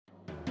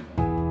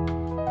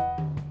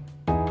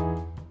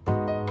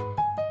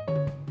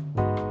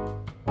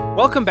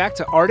Welcome back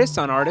to Artists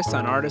on Artists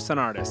on Artists on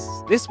Artists.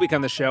 This week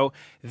on the show,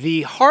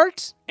 the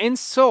heart and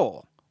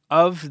soul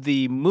of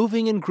the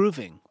moving and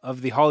grooving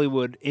of the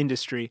Hollywood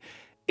industry,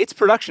 its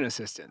production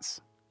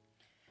assistants.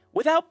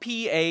 Without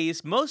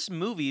PAs, most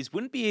movies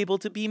wouldn't be able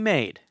to be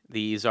made.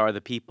 These are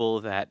the people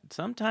that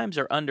sometimes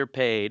are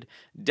underpaid,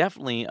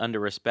 definitely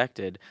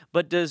underrespected,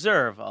 but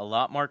deserve a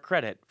lot more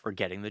credit for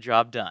getting the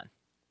job done.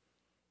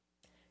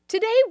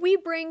 Today, we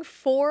bring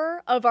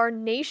 4 of our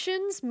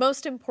nation's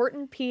most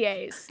important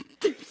PAs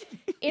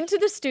into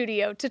the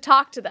studio to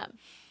talk to them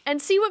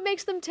and see what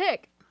makes them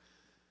tick.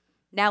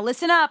 Now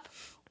listen up.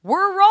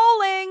 We're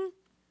rolling.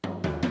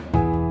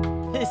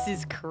 This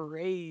is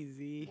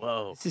crazy.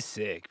 Whoa. This is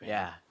sick, man.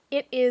 Yeah.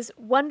 It is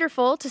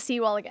wonderful to see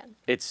you all again.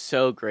 It's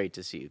so great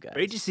to see you guys.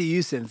 Great to see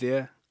you,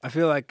 Cynthia. I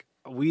feel like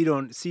we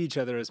don't see each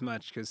other as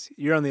much because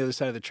you're on the other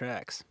side of the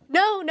tracks.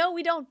 No,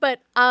 we don't. But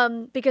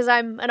because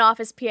I'm an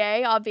office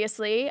PA,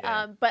 obviously.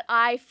 Yeah. But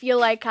I feel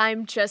like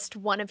I'm just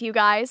one of you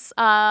guys.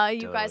 You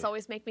guys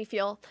always make me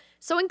feel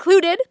so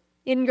included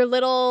in your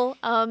little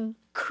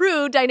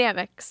crew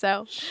dynamic.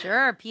 So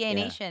Sure, PA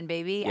Nation,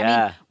 baby.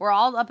 Yeah. I mean, we're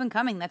all up and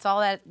coming. That's all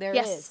that there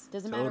Yes. is.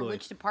 Doesn't matter Totally.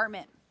 which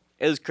department.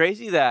 It was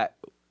crazy that,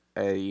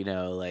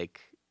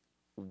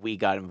 we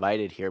got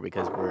invited here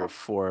because we're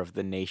 4 of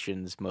the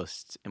nation's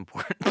most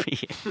important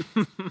PAs.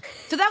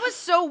 So that was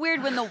so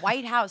weird when the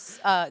White House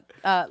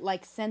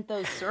sent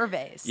those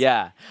surveys.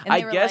 Yeah. And I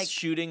they were guess like-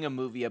 shooting a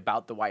movie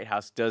about the White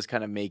House does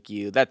kind of make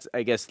you, that's,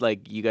 I guess,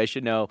 you guys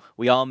should know,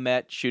 we all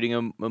met shooting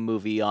a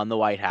movie on the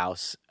White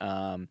House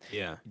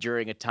Yeah.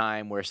 during a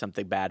time where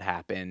something bad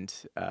happened.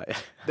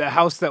 The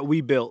house that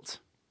we built.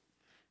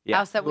 Yeah.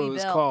 House that What we it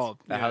was built. called.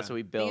 The house that we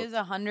I think built. it was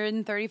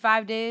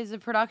 135 days of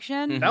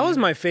production. That was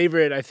my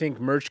favorite, I think,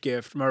 merch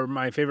gift,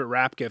 my favorite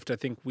rap gift I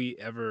think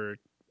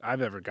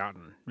I've ever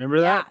gotten. Remember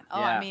Yeah. that?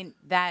 Oh, Yeah. I mean,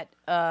 that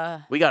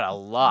We got a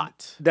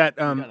lot.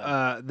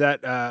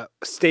 That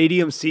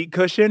stadium seat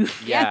cushion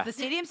Yeah. yes, the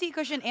stadium seat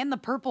cushion and the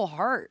Purple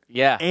Heart.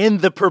 Yeah. and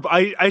the purple.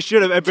 I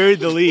should have. I buried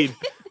the lead.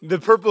 The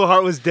Purple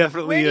Heart was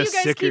definitely where do a you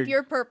guys sicker. keep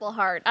your Purple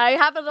Heart? I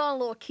have it on a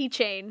little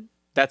keychain.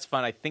 That's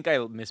fun. I think I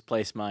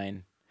misplaced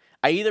mine.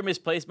 I either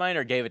misplaced mine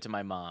or gave it to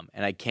my mom,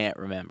 and I can't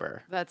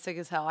remember. That's sick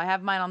as hell. I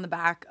have mine on the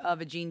back of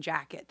a jean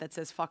jacket that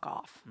says "fuck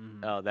off."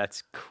 Oh,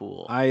 that's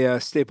cool. I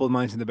stapled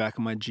mine to the back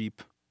of my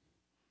Jeep.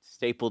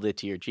 Stapled it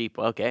to your Jeep.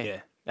 Okay. Yeah.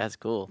 That's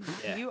cool.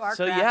 Yeah. You are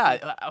So,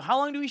 crafty. yeah. How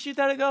long did we shoot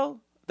that ago?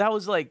 That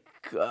was Gotta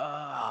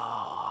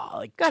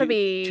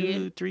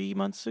be 2-3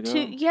 months ago.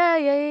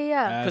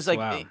 Yeah. Because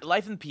Wow.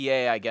 life in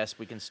PA, I guess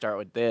we can start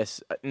with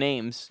this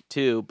names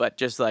too, but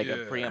just like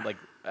a preamble,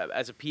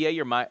 as a PA,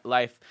 your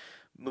life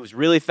moves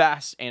really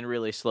fast and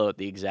really slow at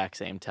the exact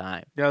same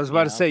time. Yeah, I was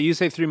about to say. You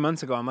say 3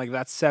 months ago. I'm like,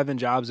 that's 7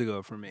 jobs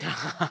ago for me.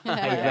 Like,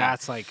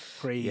 that's like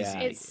crazy. Yeah.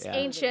 It's Yeah.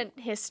 ancient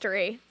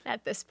history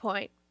at this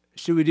point.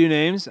 Should we do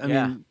names? I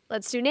Yeah. mean,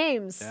 Let's do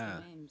names.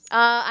 yeah.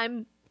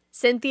 I'm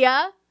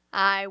Cynthia.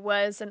 I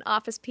was an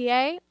office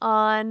PA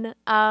on,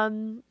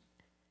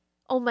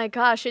 oh my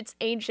gosh, it's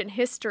ancient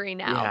history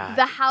now. Yeah.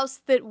 The house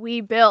that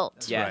we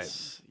built.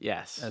 Yes.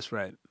 Yes. That's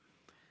right.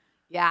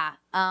 Yeah.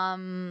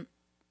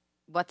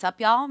 What's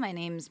up, y'all? My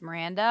name's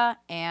Miranda,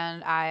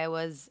 and I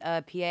was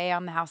a PA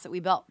on the house that we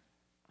built.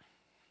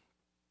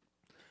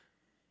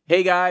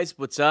 Hey guys,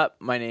 what's up?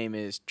 My name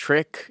is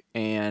Trick,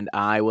 and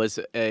I was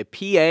a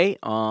PA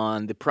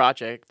on the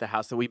project, the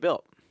house that we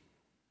built.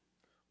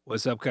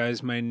 What's up,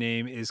 guys? My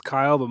name is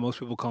Kyle, but most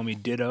people call me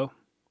Ditto.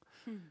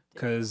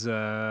 Because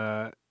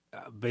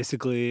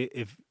basically,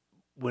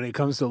 when it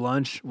comes to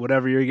lunch,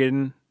 whatever you're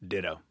getting,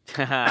 Ditto.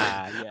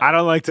 Yeah. I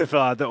don't like to fill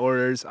out the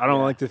orders. I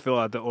don't like to fill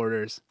out the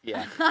orders.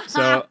 Yeah.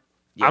 So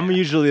I'm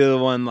usually the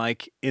one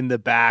like in the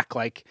back.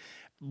 Like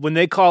when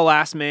they call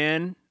last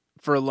man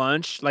for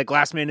lunch, like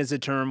last man is a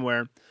term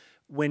where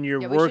when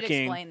you're Yeah, we should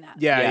working. explain that.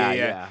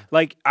 Yeah.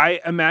 Like I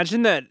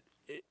imagine that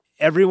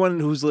everyone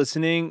who's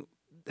listening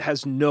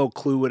has no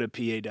clue what a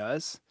PA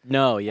does.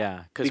 No,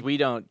 yeah, because we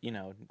don't,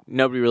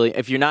 nobody really.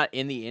 If you're not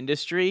in the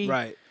industry,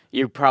 Right.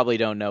 you probably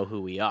don't know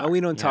who we are. And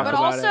we don't talk But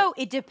about also,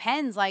 it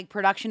depends, like,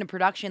 production to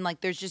production. Like,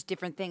 there's just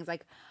different things.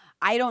 Like,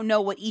 I don't know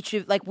what each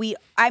of, like,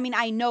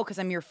 I know because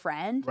I'm your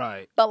friend.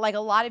 Right. But, like, a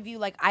lot of you,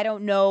 like, I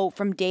don't know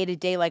from day to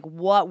day, like,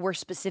 what we're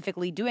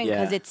specifically doing.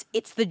 Because Yeah.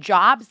 it's the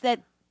jobs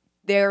that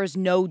there's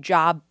no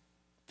job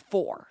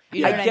for.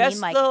 You know I what guess I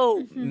mean? Like,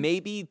 though,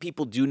 maybe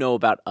people do know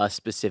about us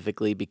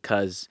specifically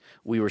because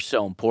we were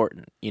so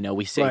important.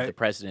 We saved Right. the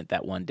president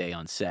that one day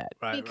on set.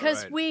 Right.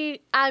 Because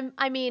right.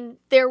 I mean,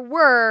 there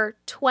were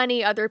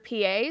 20 other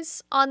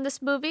PAs on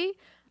this movie.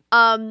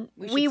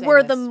 We should say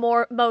were this.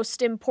 the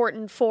most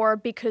important 4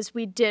 because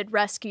we did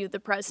rescue the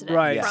president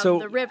Right, from so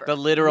the river. The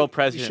literal We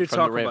president should from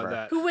talk the river. about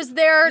that. who was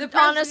there The on a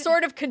president-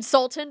 sort of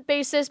consultant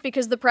basis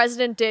because the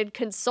president did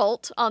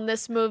consult on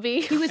this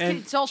movie. he was And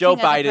consulting Joe as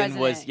a Biden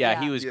was,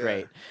 president. he was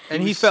great.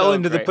 And he was fell so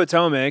into the great.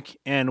 Potomac,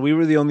 and we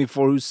were the only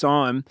 4 who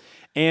saw him.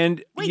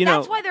 And Wait, you know,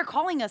 that's why they're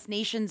calling us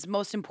nation's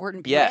most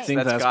important PA. Yes, I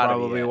think that's gotta be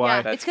probably it. why.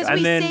 Yeah. That's It's because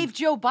gotta we And then- saved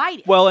Joe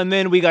Biden. well, and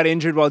then we got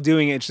injured while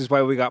doing it, which is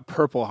why we got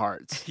Purple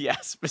Hearts. Yeah,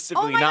 oh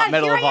specifically my not God,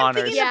 Medal here of I am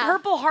Honors. thinking Yeah. the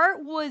Purple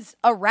Heart was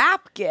a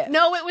rap gift.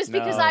 No, it was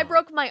because No. I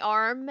broke my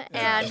arm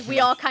and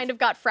we all kind of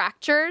got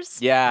fractures.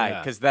 Yeah, Yeah.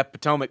 because that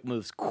Potomac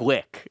moves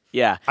quick.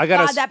 Yeah. I got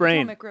God, a that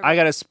sprain. Potomac River. I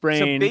got a So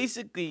sprain.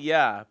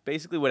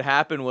 basically what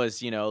happened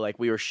was, like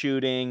we were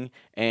shooting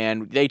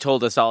and they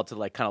told us all to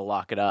like kind of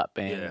lock it up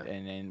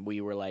and then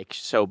we were like,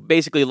 so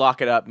basically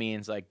lock it up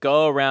means like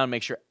go around,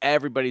 make sure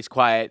everybody's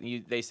quiet.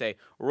 And they say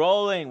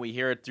rolling, we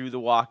hear it through the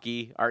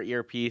walkie, our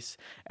earpiece,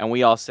 and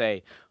we all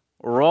say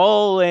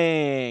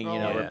rolling,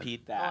 Rolling.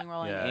 repeat that.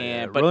 Rolling.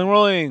 And but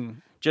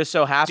rolling. just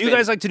so happened Do you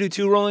guys like to do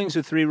 2 rollings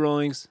or 3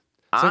 rollings?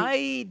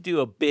 I do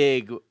a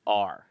big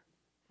R.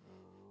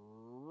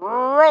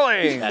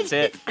 Rolling. That's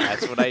it.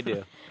 That's what I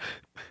do.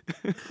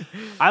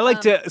 I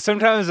like to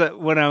sometimes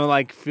when I'm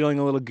like feeling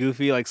a little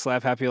goofy, like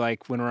slap happy,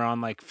 like when we're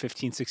on like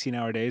 15,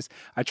 16-hour days,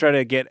 I try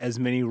to get as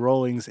many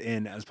rollings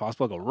in as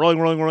possible. I go rolling,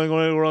 rolling, rolling,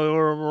 rolling,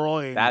 rolling,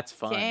 rolling. That's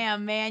fun.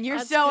 Damn, man, you're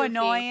That's so goofy.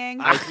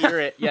 annoying. I hear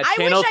it. Yeah, I wish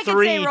channel I could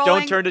 3. say Don't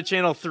rolling. turn to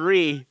channel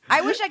 3.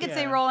 I wish I could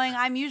say rolling.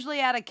 I'm usually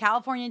at a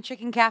California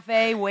chicken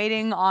cafe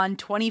waiting on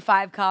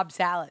 25 Cobb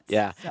salads.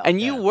 Yeah. So-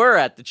 And you were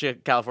at the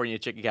California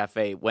Chicken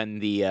Cafe when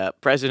the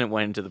president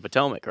went into the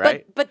Potomac,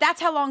 right? But that's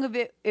how long of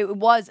it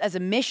was as a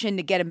mission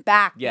to get him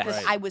back. Yes.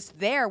 Because Right. I was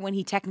there when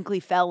he technically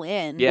fell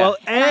in. Yeah. Well,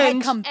 And I had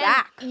and come And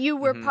back. you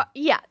were,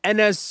 yeah. and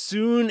as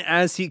soon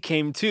as he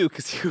came to,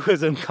 because he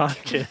was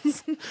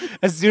unconscious,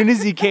 as soon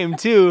as he came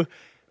to,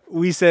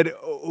 we said,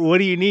 "What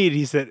do you need?"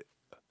 He said,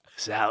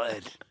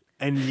 "Salad,"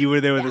 and you were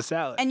there with the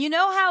salad. And you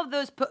know how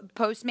those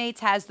Postmates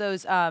has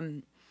those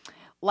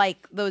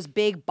like those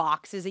big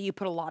boxes that you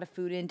put a lot of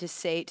food in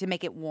to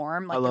make it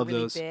warm, like I love they're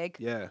really those. big.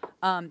 Yeah.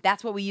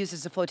 That's what we use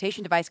as a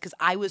flotation device because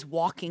I was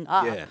walking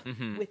up Yeah.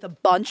 with a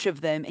bunch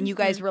of them, and you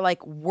guys were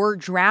like, "We're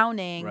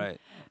drowning." Right.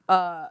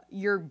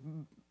 Your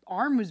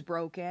arm was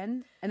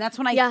broken, and that's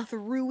when I Yeah.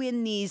 threw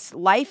in these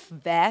life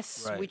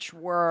vests, Right. which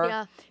were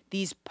Yeah.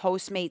 these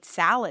Postmate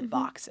salad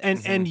boxes.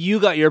 And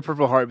you got your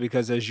Purple Heart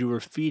because as you were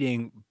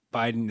feeding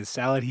Biden the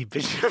salad, he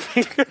bit your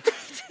finger.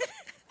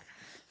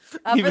 for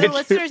the mentioned-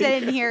 listeners that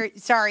didn't hear,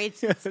 sorry,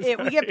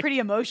 we get pretty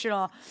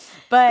emotional,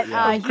 but he's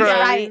crying.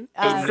 right.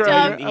 I'm Doug-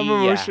 crying. I'm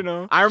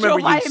emotional. I remember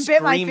Joe you Biden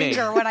bit my screaming.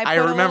 finger when I I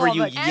put a remember little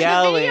you of it- And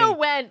yelling. the video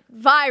went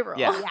viral.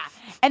 Yeah. Yeah.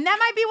 And that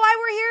might be why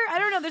we're here. I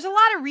don't know. There's a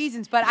lot of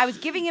reasons, but I was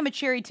giving him a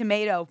cherry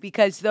tomato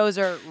because those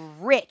are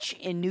rich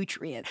in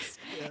nutrients.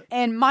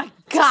 And my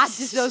God,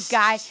 does those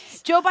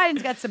guys. Joe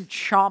Biden's got some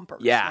chompers,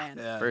 Yeah,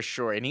 man. for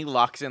sure. And he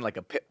locks in like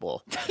a pit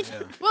bull.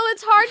 Well,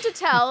 it's hard to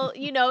tell,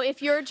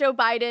 if you're Joe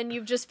Biden,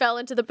 you've just fell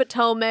into the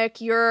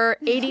Potomac, you're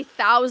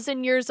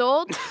 80,000 years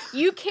old,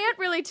 you can't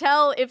really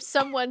tell if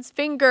someone's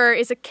finger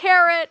is a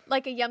carrot,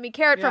 like a yummy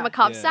carrot from Yeah. a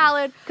Cobb Yeah.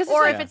 salad, 'Cause it's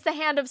or like- if it's the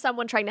hand of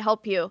someone trying to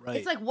help you. Right.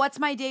 It's like, what's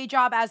my day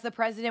job as the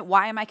president?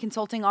 Why am I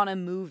consulting on a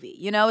movie?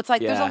 It's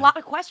like there's Yeah. a lot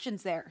of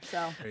questions there.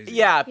 So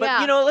Yeah, but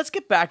Yeah. let's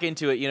get back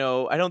into it.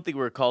 I don't think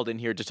we're called in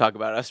here to talk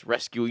about us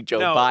rescuing Joe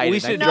No, Biden. we I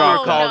should think drop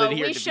we're called that. in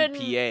here We to shouldn't-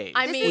 be PAs.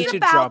 I this mean- is We should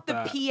about drop the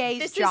that. PA's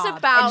This is job.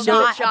 about and the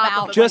not job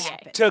about of a Just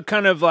PA. to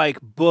kind of like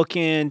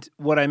bookend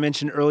what I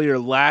mentioned earlier,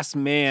 last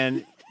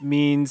man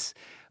means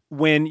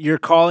when you're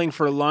calling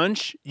for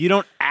lunch, you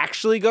don't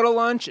actually go to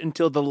lunch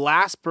until the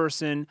last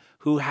person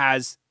who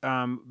has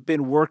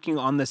been working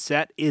on the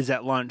set is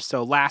at lunch.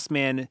 So last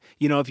man,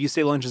 if you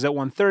say lunch is at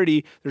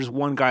 1:30, there's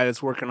one guy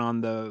that's working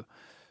on the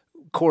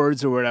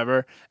chords or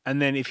whatever.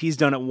 And then if he's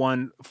done at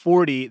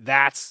 1:40,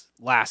 that's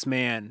last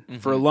man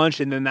for lunch.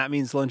 And then that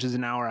means lunch is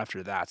an hour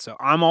after that. So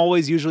I'm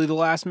always usually the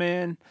last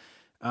man.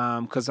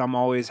 Because I'm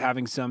always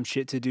having some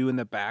shit to do in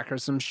the back or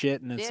some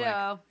shit, and it's like,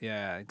 Ditto.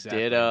 yeah,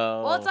 exactly.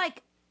 Ditto. Well, it's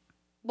like,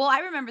 I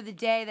remember the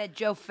day that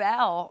Joe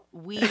fell.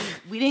 We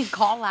didn't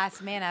call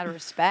last man out of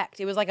respect.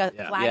 It was like a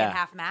flag Yeah. and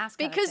half mask.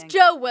 kinda Because thing.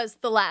 Joe was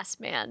the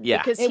last man. Yeah.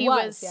 Because It he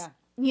was, was, yeah.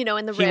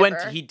 in the he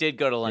river. He did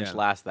go to lunch Yeah.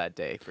 last that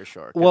day for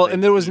sure. 'cause Well, they-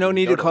 and there was he no didn't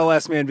need go to call lunch.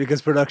 last man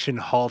because production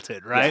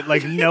halted, right?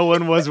 Like no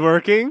one was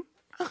working.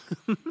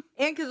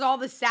 And because all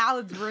the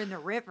salads were in the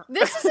river.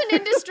 This is an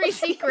industry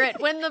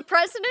secret. When the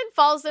president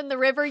falls in the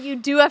river, you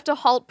do have to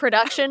halt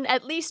production,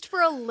 at least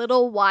for a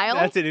little while.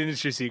 That's an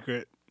industry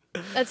secret.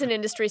 That's an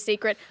industry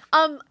secret.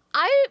 I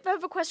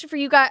have a question for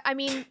you guys. I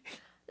mean,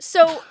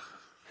 so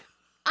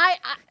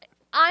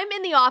I'm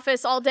in the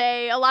office all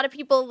day. A lot of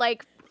people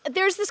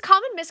there's this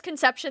common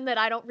misconception that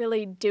I don't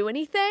really do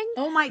anything.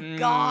 Oh my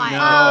God.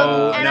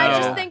 No. And I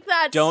just think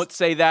that's Don't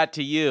say that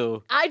to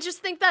you. I just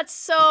think that's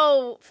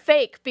so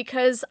fake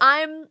because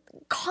I'm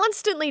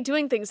constantly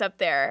doing things up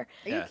there.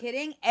 Are you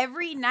kidding?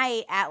 Every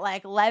night at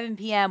like 11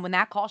 p.m. when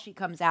that call sheet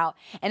comes out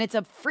and it's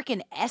a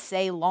freaking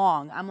essay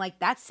long, I'm like,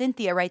 that's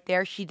Cynthia right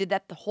there. She did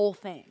that the whole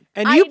thing.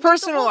 And I you did the whole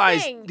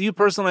personalize thing. you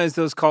personalize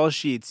those call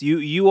sheets.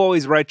 You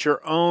always write your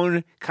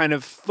own kind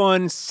of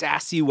fun,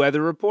 sassy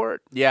weather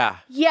report. Yeah.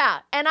 Yeah,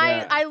 and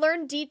Yeah. I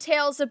learned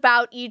details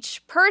about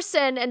each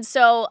person, and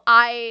so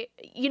I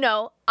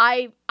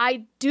I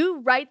do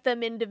write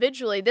them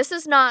individually. This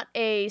is not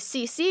a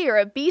CC or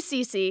a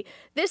BCC.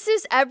 This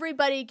is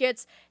everybody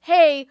gets,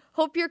 hey,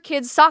 hope your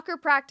kid's soccer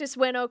practice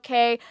went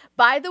okay.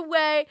 By the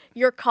way,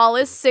 your call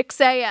is 6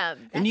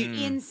 a.m. That's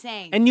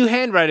insane. And you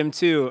handwrite them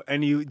too,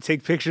 and you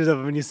take pictures of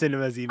them and you send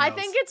them as emails. I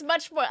think it's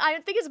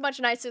much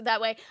nicer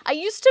that way. I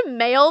used to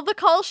mail the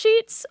call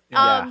sheets,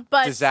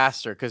 but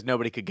disaster because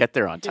nobody could get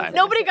there on time.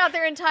 nobody got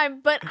there in time.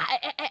 But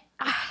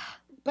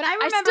But I I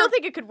remember still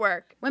think it could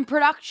work. when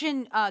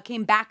production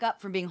came back up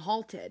from being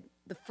halted,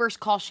 the first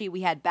call sheet we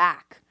had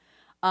back,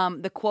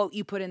 the quote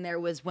you put in there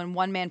was, "When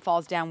one man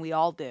falls down, we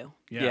all do."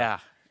 Yeah.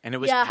 And it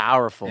was Yeah.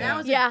 powerful. That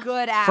was Yeah. a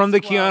good ass From the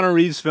quote. Keanu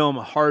Reeves film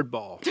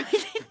Hardball.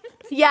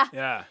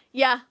 Yeah.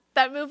 Yeah.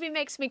 That movie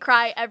makes me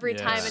cry every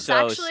time. It's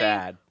So actually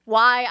sad.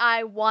 why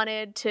I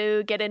wanted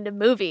to get into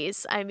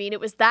movies. I mean, it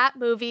was that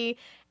movie,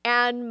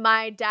 and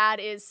my dad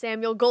is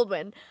Samuel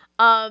Goldwyn.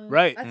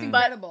 Right. That's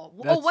incredible.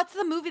 Oh, That's- what's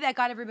the movie that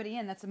got everybody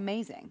in? That's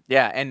amazing.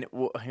 Yeah, and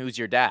who's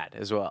your dad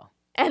as well?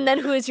 And then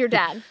who is your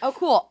dad? Oh,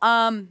 cool.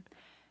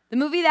 The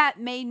movie that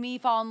made me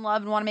fall in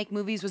love and want to make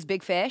movies was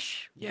Big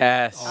Fish.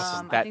 Yes,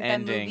 I that think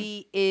ending. that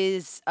movie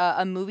is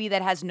a movie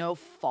that has no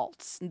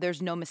faults.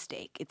 There's no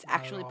mistake. It's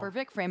actually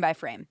perfect, frame by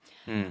frame.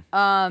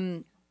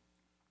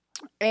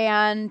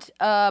 And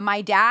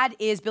my dad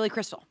is Billy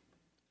Crystal.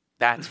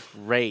 That's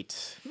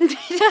great.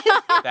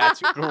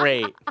 That's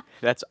great.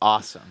 That's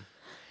awesome.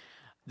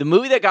 The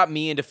movie that got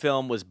me into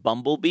film was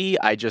Bumblebee.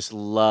 I just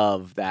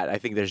love that. I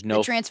think there's no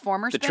The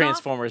Transformers the spinoff?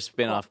 Transformers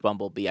spin-off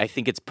Bumblebee. I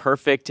think it's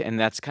perfect, and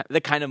that's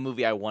the kind of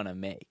movie I want to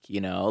make. You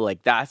know,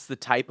 like that's the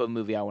type of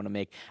movie I want to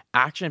make.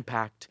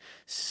 Action-packed,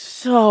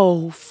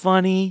 so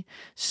funny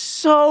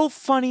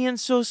and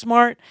so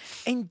smart,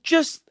 and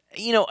just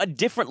a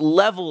different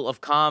level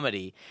of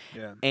comedy.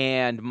 Yeah.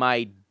 And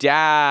my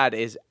dad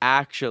is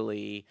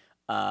actually.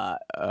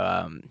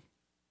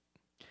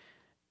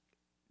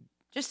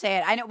 Just say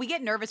it. I know we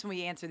get nervous when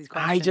we answer these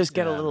questions. I just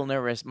get a Yeah. little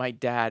nervous. My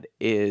dad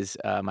is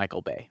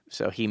Michael Bay,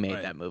 so he made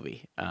Right. that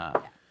movie.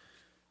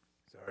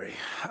 Sorry.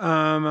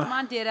 Come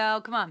on,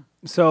 Ditto. Come on.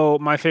 So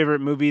my favorite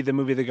movie, the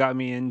movie that got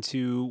me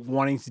into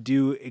wanting to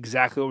do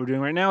exactly what we're doing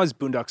right now, is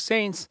Boondock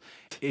Saints.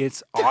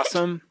 It's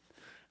awesome,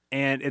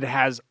 and it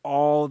has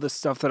all the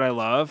stuff that I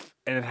love,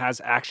 and it has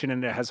action,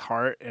 and it has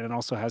heart, and it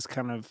also has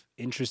kind of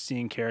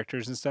interesting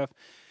characters and stuff.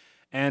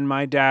 And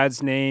my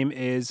dad's name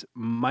is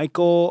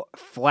Michael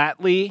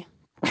Flatley.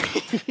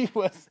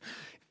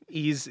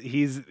 He is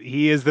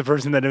the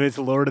person that is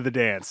Lord of the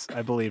Dance,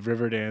 I believe.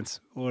 Riverdance,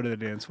 Lord of the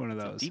Dance, one of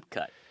those. Deep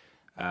cut.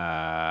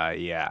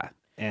 Yeah.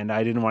 And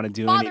I didn't want to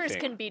do Fathers anything.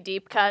 can be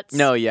deep cuts.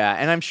 No, yeah,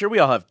 and I'm sure we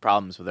all have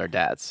problems with our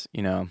dads.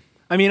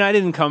 I mean, I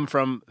didn't come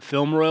from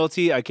film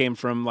royalty. I came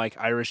from like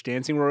Irish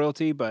dancing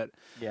royalty, but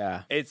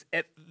Yeah.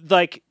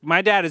 like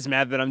my dad is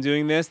mad that I'm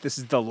doing this. This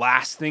is the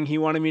last thing he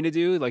wanted me to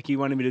do. Like he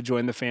wanted me to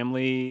join the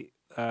family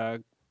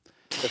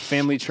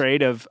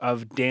trade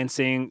of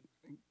dancing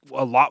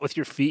a lot with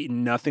your feet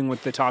and nothing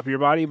with the top of your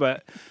body.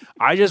 But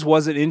I just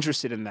wasn't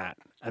interested in that.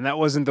 And that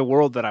wasn't the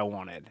world that I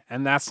wanted.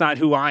 And that's not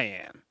who I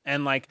am.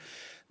 And like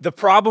the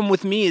problem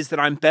with me is that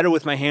I'm better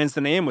with my hands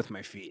than I am with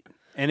my feet.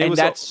 And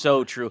that's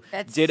so true.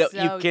 That's Ditto,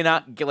 so you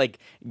cannot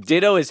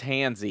Ditto is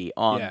handsy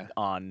on Yeah.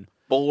 on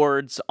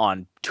boards,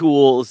 on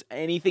tools,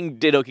 anything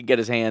Ditto can get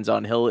his hands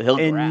on, he'll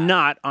and grab.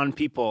 not on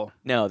people.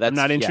 No, that's I'm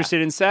not yeah.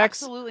 interested in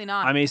sex. Absolutely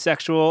not. I'm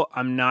asexual.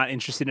 I'm not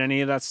interested in any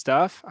of that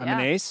stuff. I'm an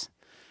Yeah. ace,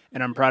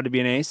 and I'm proud to be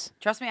an ace.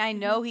 Trust me, I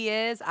know he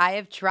is. I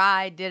have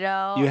tried,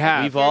 Ditto. You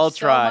have. We've You're all so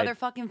tried.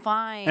 motherfucking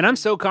fine. And I'm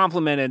so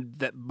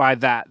complimented by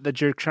that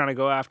you're trying to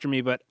go after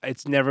me, but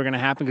it's never going to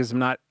happen because I'm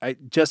not.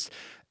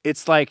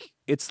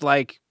 It's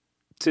like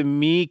to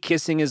me,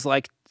 kissing is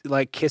like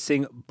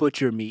kissing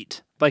butcher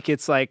meat. Like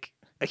it's like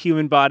a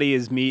human body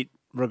is meat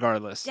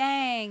regardless.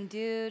 Dang,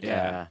 dude.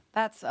 Yeah.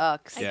 That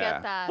sucks. I Yeah.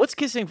 get that. What's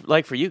kissing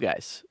like for you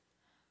guys?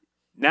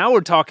 Now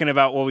we're talking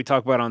about what we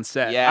talk about on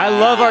set. Yeah. I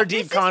love our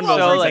This deep is what convos.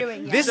 we're It's like,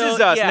 doing, yeah. this So,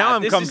 is us. yeah, Now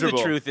I'm this comfortable.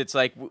 is the truth. It's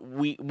like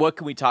what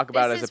can we talk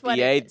about This as is a what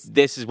PA? it is.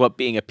 This is what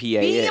being a PA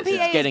Being is. a PA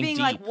It's is getting being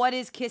deep. like, what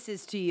is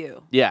kisses to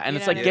you? Yeah, and You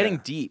it's know like what I getting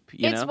mean? deep.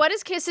 It's what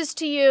is kisses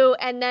to you,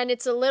 and then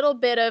it's a little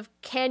bit of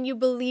can you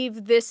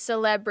believe this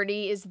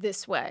celebrity is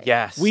this way?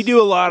 Yes. We do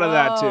a lot of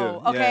that too.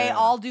 Oh, okay, Yeah.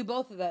 I'll do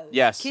both of those.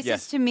 Yes, Kisses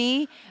yes. to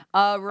me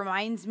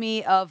reminds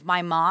me of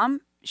my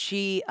mom.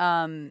 She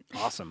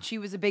Awesome. she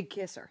was a big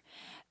kisser.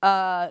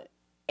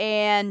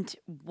 And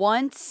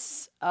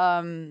once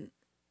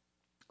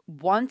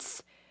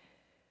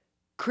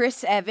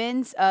Chris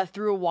Evans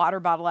threw a water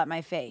bottle at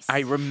my face. I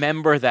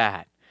remember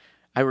that.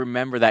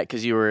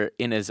 Because you were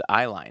in his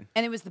eye line.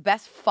 And it was the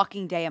best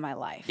fucking day of my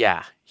life.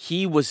 Yeah,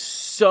 he was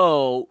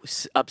so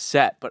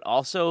upset, but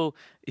also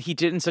he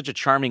did it in such a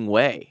charming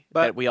way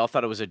But- that we all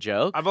thought it was a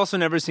joke. I've also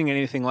never seen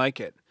anything like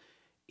it.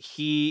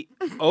 He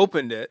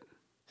opened it,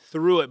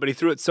 threw it, but he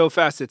threw it so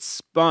fast it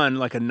spun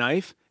like a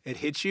knife. It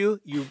hit you.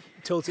 You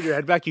tilted your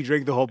head back. You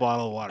drank the whole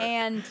bottle of water.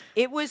 And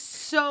it was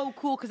so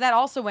cool because that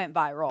also went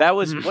viral. That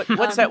was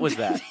what set was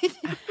that?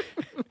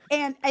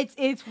 And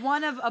it's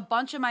one of a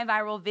bunch of my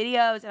viral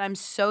videos, and I'm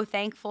so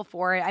thankful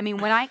for it. I mean,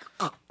 when I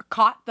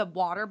caught the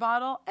water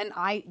bottle, and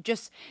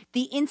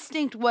the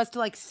instinct was to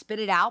like spit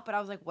it out, but I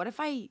was like, what if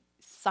I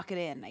suck it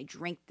in? I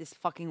drink this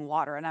fucking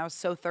water, and I was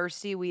so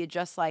thirsty. We had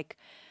just like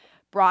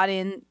brought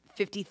in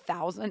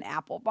 50,000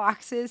 apple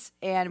boxes,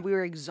 and we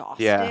were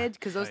exhausted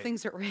because those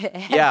things are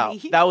heavy. Yeah,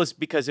 that was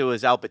because it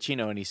was Al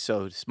Pacino and he's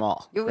so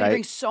small. We right?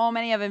 drink so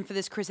many of them for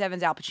this Chris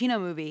Evans Al Pacino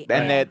movie.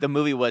 And the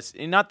movie was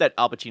not that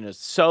Al Pacino's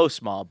so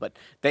small, but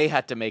they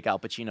had to make Al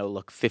Pacino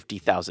look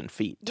 50,000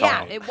 feet tall.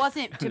 Yeah, it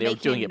wasn't to They were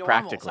make doing him it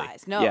normal practically.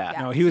 size. No, Yeah.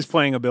 No, he was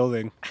playing a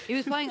building. He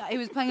was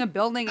playing a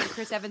building, and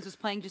Chris Evans was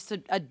playing just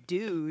a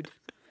dude.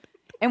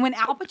 And when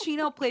Al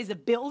Pacino plays a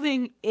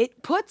building,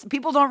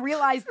 people don't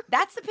realize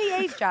that's the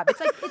PA's job.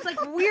 It's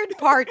like weird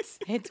parts.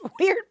 It's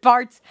weird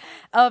parts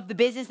of the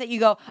business that you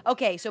go,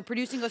 okay, so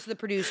producing goes to the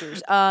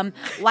producers.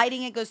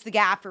 Lighting it goes to the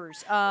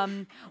gaffers.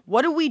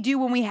 What do we do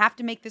when we have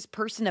to make this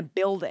person a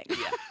building? Yeah.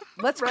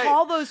 Let's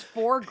call those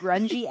 4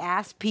 grungy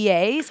ass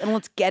PAs and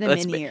let's get them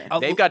in here.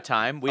 They've got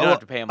time. We don't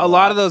have to pay them a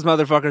lot of those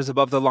motherfuckers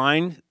above the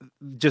line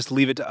just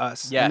leave it to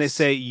us. Yes. And they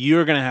say,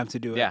 you're going to have to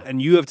do it. Yeah. And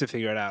you have to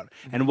figure it out.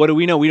 And what do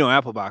we know? We know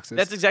apple boxes.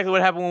 That's exactly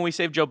what happened when we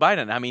saved Joe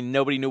Biden. I mean,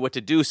 nobody knew what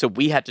to do, so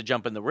we had to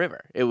jump in the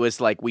river. It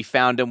was like we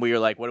found him. We were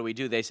like, what do we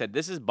do? They said,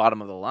 this is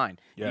bottom of the line.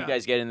 Yeah. You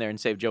guys get in there and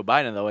save Joe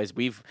Biden, otherwise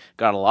we've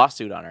got a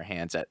lawsuit on our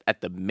hands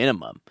at the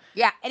minimum.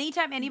 Yeah,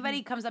 anytime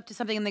anybody comes up to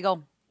something and they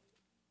go,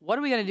 what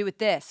are we going to do with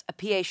this? A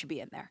PA should be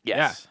in there.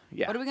 Yes.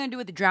 Yeah. What are we going to do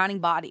with the drowning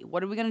body?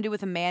 What are we going to do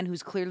with a man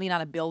who's clearly not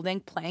a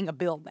building playing a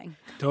building?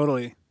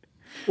 Totally.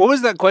 What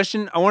was that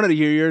question? I wanted to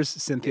hear yours,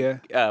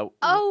 Cynthia.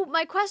 Oh,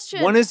 my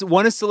question. One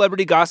is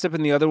celebrity gossip,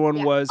 and the other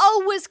one was...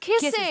 was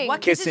kissing. Kisses. What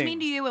kisses Kissing. mean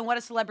to you, and what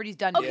have celebrities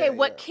done to you? Okay,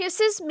 what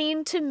kisses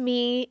mean to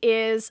me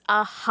is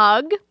a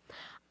hug.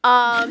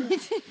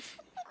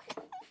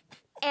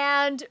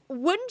 And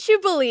wouldn't you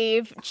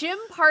believe Jim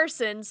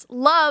Parsons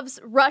loves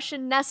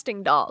Russian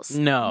nesting dolls?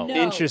 No.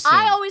 Interesting.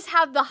 I always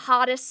have the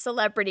hottest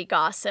celebrity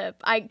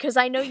gossip. Because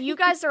I know you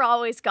guys are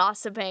always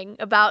gossiping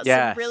about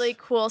Yes. some really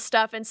cool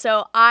stuff. And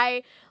so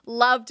I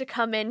love to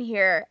come in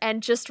here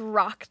and just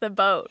rock the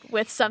boat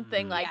with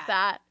something like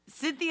that.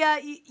 Cynthia,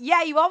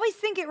 you always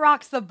think it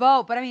rocks the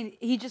boat, but I mean,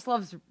 he just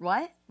loves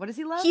what? What does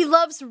he love? He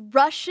loves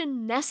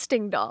Russian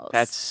nesting dolls.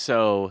 That's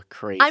so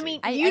crazy. I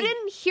mean, you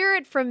didn't hear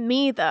it from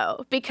me,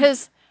 though,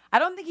 because I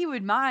don't think he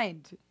would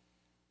mind.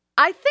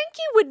 I think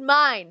you would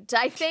mind.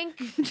 I think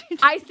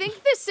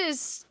this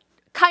is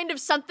kind of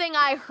something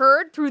I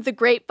heard through the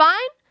grapevine,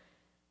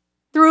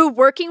 through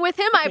working with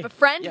him. I have a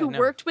friend who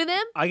worked with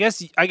him. I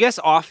guess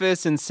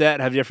Office and Set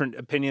have different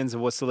opinions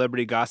of what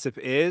celebrity gossip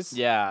is.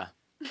 Yeah.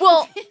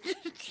 Well,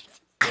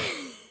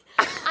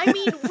 I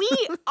mean,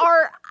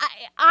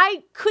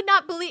 I could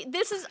not believe,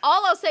 this is,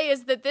 all I'll say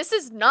is that this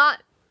is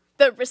not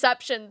the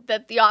reception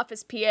that the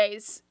Office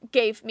PAs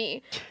gave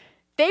me.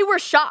 They were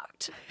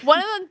shocked. One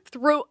of them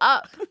threw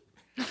up.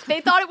 They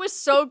thought it was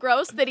so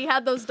gross that he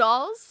had those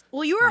dolls.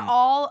 Well, you are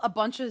all a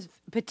bunch of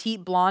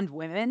petite blonde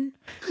women,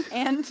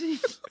 and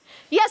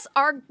Yes,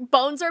 our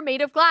bones are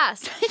made of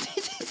glass.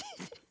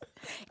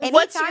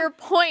 What's anytime your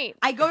point?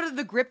 I go to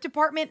the grip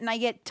department and I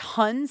get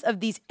tons of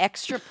these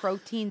extra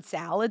protein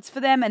salads for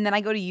them, and then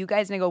I go to you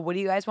guys and I go, what do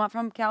you guys want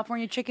from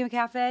California Chicken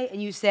Cafe?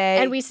 And you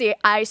say, And we see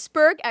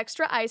iceberg,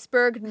 extra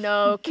iceberg,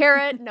 no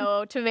carrot,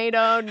 no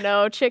tomato,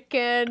 no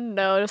chicken,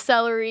 no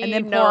celery, and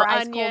then no pour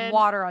ice onion. cold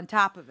water on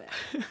top of it.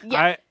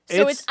 Yeah.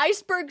 So it's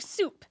iceberg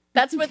soup.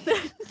 That's what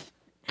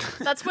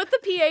the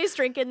PAs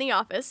drink in the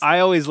office. I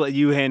always let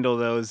you handle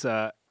those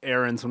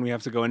errands when we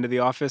have to go into the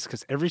office,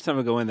 because every time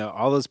I go in there,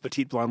 all those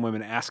petite blonde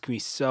women ask me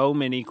so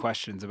many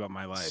questions about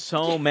my life.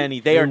 So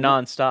many. They are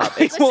nonstop.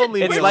 It's, won't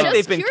leave it's me like alone.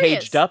 they've been Curious.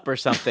 caged up or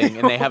something,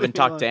 and they haven't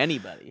talked to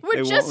anybody. We're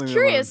They won't just leave me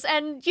curious,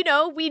 and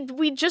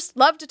we just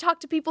love to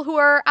talk to people who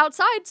are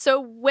outside. So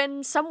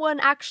when someone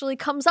actually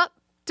comes up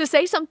to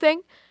say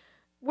something,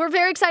 we're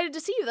very excited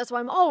to see you. That's why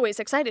I'm always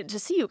excited to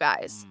see you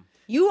guys.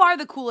 You are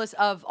the coolest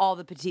of all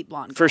the petite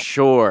blonde For girls.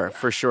 sure,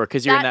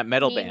 because you're in that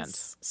metal means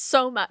band.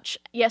 so much.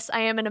 Yes,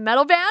 I am in a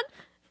metal band.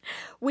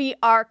 We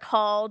are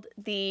called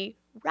the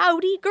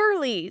Rowdy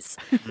Girlies.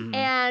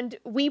 And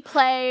we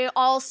play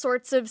all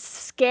sorts of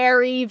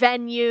scary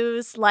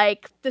venues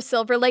like the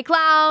Silver Lake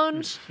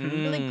Lounge,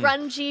 really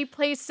grungy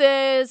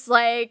places,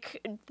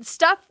 like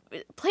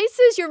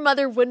places your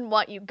mother wouldn't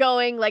want you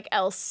going, like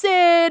El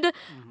Cid,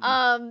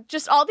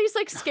 just all these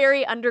like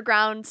scary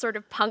underground sort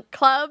of punk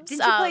clubs.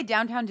 Didn't you play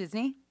Downtown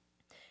Disney?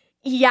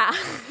 Yeah.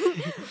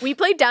 We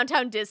played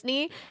Downtown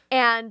Disney,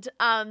 and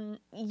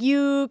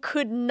you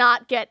could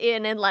not get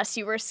in unless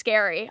you were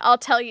scary. I'll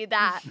tell you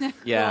that.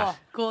 Yeah.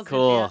 Cool.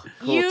 Cool.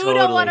 You totally.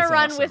 don't want to It's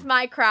run awesome. with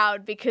my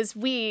crowd because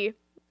we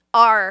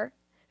are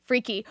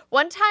freaky.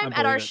 One time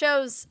at our believe it.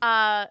 shows,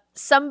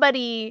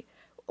 somebody,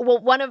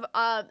 one of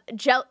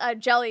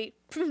Jelly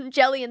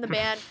in the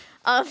band,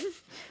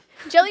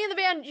 Jelly in the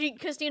band,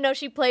 because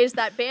she plays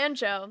that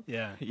banjo.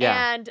 Yeah.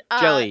 Yeah. And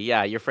Jelly,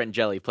 your friend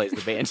Jelly plays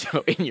the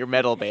banjo in your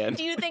metal band.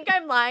 do you think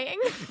I'm lying?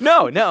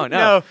 No.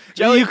 No,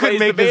 Jelly you couldn't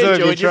plays make the this up if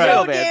banjo you in your tried.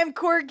 metal So band. damn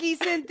quirky,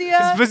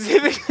 Cynthia.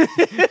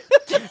 Specific.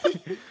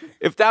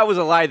 If that was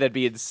a lie, that'd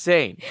be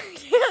insane.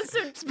 Yeah, so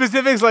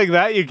Specifics like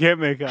that you can't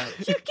make up.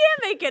 you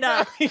can't make it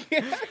up. You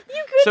could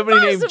Somebody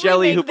named possibly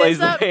Jelly who make plays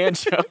this the up.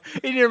 banjo.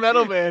 In your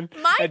metal band.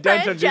 My at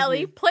Downtown friend Jelly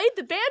Disney. played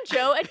the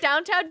banjo at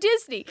Downtown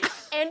Disney,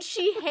 and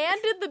she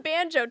handed the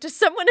banjo to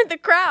someone in the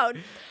crowd.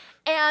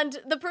 And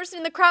the person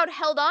in the crowd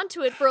held on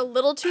to it for a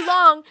little too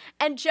long,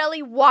 and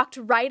Jelly walked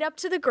right up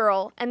to the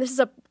girl, and this is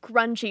a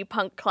grungy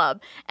punk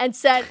club, and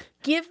said,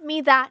 "Give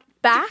me that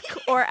back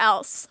or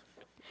else."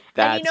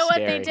 That's and you know what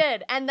they scary.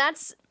 did? And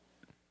that's,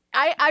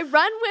 I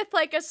run with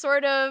like a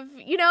sort of,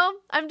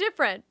 I'm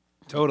different.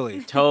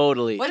 Totally.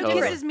 Totally. What do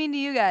totally. kisses mean to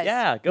you guys?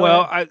 Yeah, go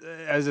Well, ahead.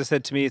 as I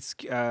said, to me, it's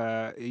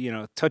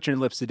touching your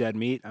lips to dead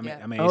meat. Yeah.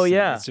 I'm Oh, ace.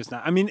 yeah. It's just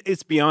not. I mean,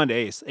 it's beyond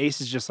ace.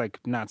 Ace is just like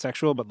not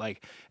sexual, but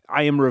like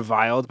I am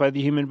reviled by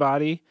the human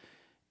body,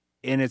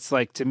 and it's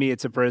like to me,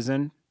 it's a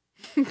prison.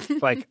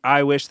 Like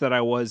I wish that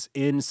I was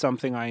in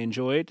something I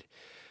enjoyed,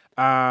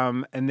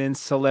 and then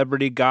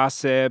celebrity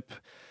gossip.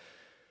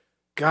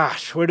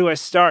 Gosh, where do I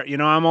start?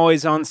 I'm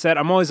always on set.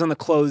 I'm always on the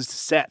closed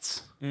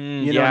sets.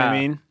 You know what I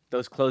mean?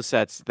 Those closed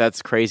sets,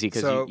 that's crazy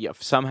because So-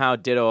 somehow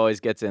Ditto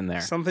always gets in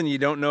there. Something you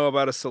don't know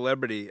about a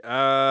celebrity.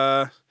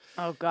 Oh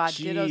God,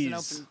 Ditto's an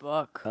Jeez. open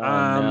book. Oh,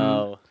 Um,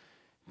 no.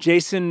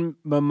 Jason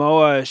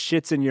Momoa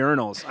shits in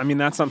urinals. I mean,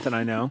 that's something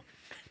I know.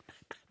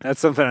 That's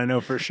something I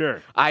know for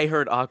sure. I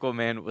heard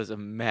Aquaman was a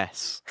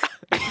mess.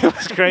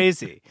 It's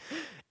crazy.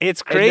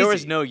 It's And crazy. there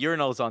was no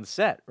urinals on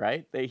set,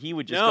 right? He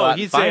would just go No, out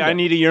he'd and find say, "I them.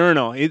 need a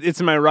urinal."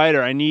 It's my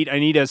writer. I need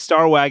a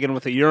Star Wagon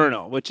with a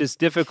urinal, which is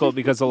difficult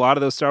because a lot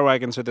of those Star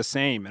Wagons are the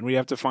same, and we'd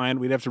have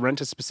to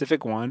rent a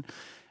specific one,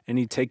 and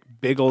he'd take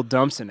big old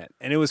dumps in it,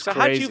 and it was So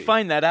crazy. how'd you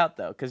find that out,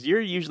 though? Because you're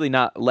usually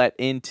not let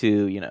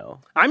into,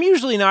 I'm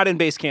usually not in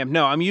base camp.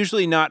 No, I'm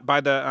usually not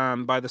by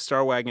the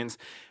Star Wagons.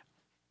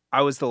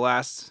 I was the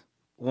last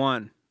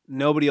one.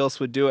 Nobody else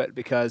would do it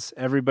because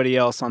everybody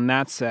else on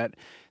that set.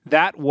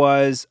 That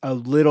was a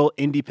little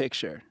indie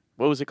picture.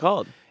 What was it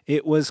called?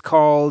 It was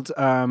called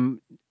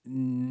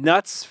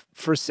Nuts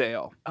for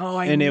Sale. Oh,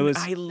 And it was-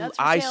 That's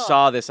for I sale.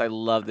 saw this. I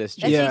love this.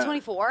 That's Yeah.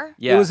 A24.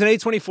 Yeah. It was an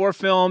A24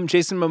 film.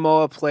 Jason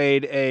Momoa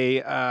played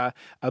a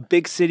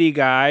big city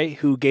guy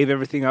who gave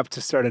everything up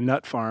to start a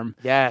nut farm.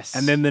 Yes.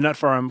 And then the nut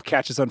farm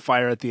catches on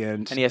fire at the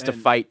end. and he has to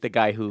fight the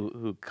guy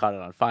who caught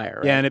it on fire.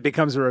 Right? Yeah, and it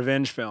becomes a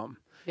revenge film.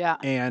 Yeah.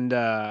 And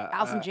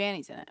Allison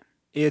Janney's in it.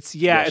 it's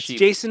Yeah, it's she-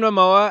 Jason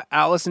Momoa,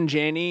 Allison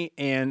Janney,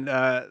 and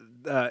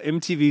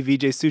MTV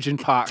VJ Sujin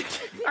Pak.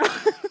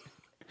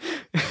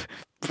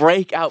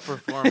 breakout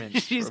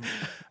performance.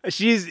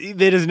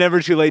 It is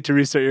never too late to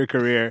restart your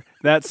career.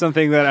 That's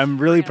something that I'm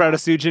really proud of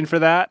Sujin for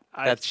that.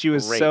 She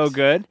was great. so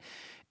good.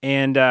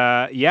 And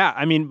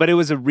but it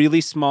was a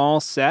really small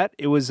set.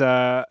 It was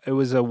a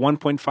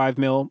 1.5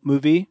 mil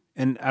movie.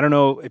 And I don't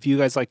know if you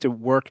guys like to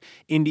work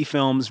indie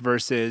films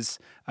versus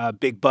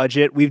big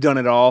budget. We've done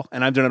it all,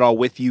 and I've done it all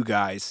with you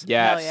guys.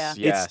 Yes. Hell yeah.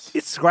 Yes.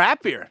 It's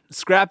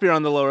scrappier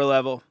on the lower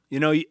level.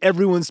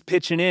 Everyone's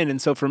pitching in,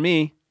 and so for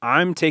me,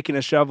 I'm taking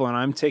a shovel and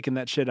I'm taking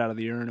that shit out of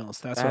the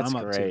urinals. That's what I'm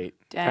up great.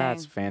 Dang.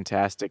 That's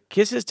fantastic.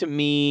 Kisses to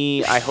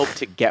me, I hope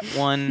to get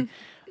one,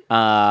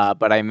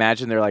 but I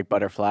imagine they're like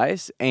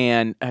butterflies.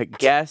 And I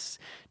guess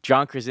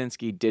John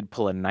Krasinski did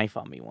pull a knife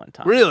on me one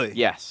time. Really?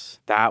 Yes.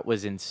 That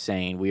was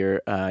insane. We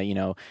were,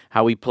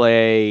 how we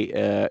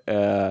play.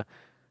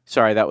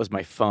 Sorry, that was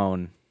my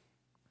phone.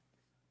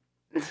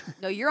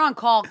 No, you're on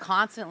call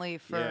constantly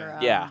for. Yeah.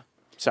 Yeah.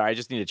 Sorry, I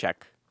just need to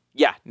check.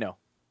 Yeah, no,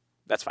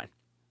 that's fine.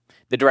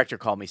 The director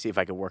called me, see if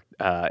I could work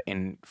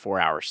in 4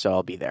 hours, so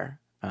I'll be there.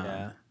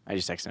 Yeah. I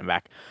just texted him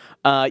back.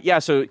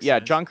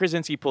 John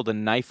Krasinski pulled a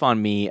knife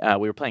on me.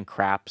 We were playing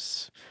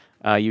craps.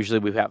 Usually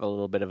we have a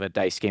little bit of a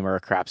dice game or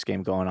a craps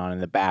game going on in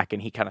the back,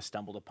 and he kind of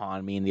stumbled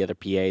upon me and the other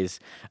PAs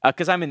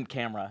because I'm in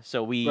camera.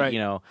 So we,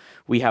 Right.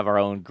 we have our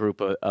own group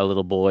of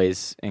little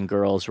boys and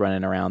girls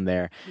running around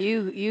there.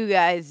 You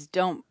guys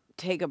don't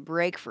take a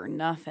break for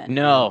nothing.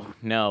 No,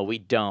 we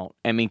don't.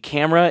 I mean,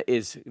 camera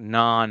is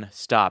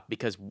non-stop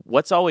because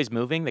what's always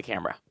moving? The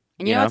camera.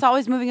 And you know what's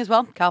always moving as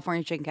well?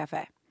 California Chicken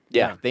Cafe.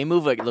 Yeah, they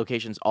move like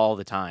locations all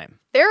the time.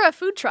 They're a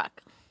food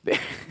truck.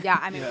 Yeah,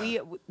 I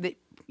mean,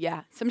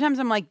 sometimes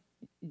I'm like,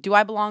 do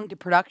I belong to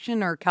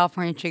production or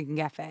California Chicken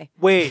Cafe?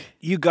 Wait,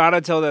 you gotta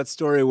tell that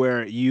story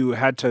where you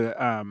had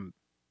to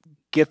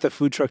get the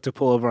food truck to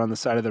pull over on the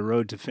side of the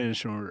road to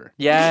finish an order.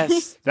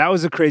 Yes, That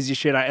was the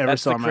craziest shit I ever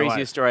that's saw the in my life.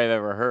 craziest story I've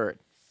ever heard.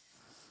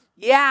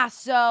 Yeah,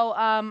 so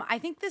I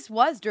think this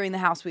was during the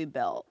house we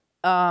built.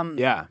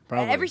 Yeah,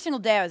 probably. Every single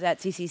day I was at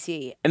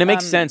CCC. And it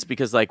makes sense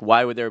because, like,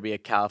 why would there be a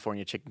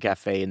California Chicken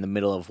Cafe in the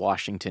middle of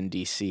Washington,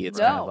 D.C.? It's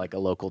kind No. of like a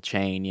local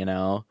chain, you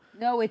know?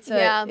 No, it's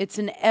Yeah. it's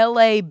an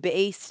LA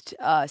based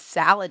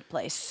salad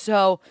place.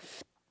 So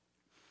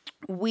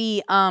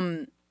we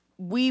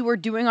were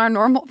doing our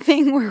normal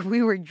thing where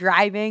we were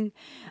driving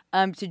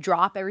to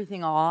drop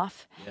everything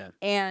off. Yeah.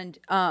 And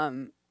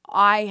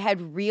I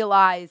had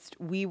realized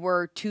we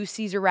were 2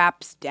 Caesar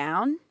wraps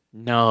down.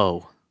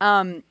 No.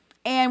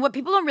 And what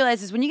people don't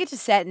realize is when you get to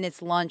set and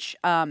it's lunch,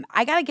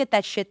 I gotta get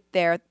that shit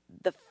there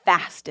the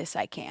fastest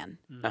I can.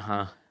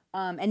 Uh-huh.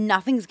 And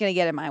nothing's gonna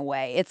get in my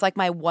way. It's like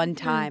my one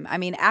time. I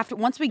mean,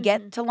 once we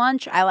get to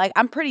lunch,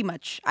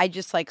 I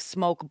just like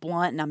smoke a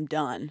blunt and I'm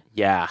done.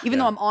 Yeah. Even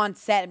though I'm on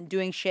set, I'm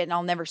doing shit and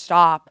I'll never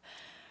stop.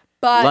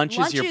 But Lunch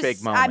is your big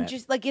I'm moment.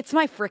 just like, it's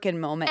my freaking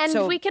moment. And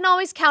so we can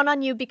always count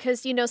on you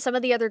because, you know, some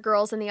of the other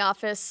girls in the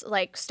office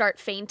like start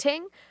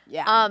fainting.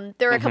 yeah.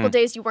 There were a couple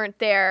days you weren't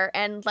there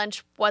and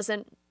lunch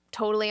wasn't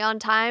totally on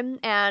time.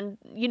 And,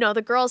 you know,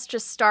 the girls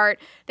just start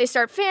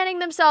fanning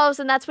themselves.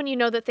 And that's when you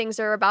know that things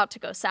are about to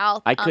go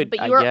south. But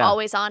you were yeah.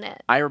 always on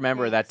it. I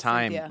remember that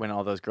time Cynthia. when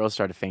all those girls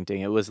started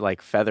fainting. It was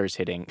like feathers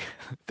hitting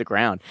the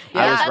ground.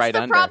 Yeah, I was that's right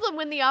the under. problem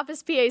when the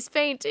office PAs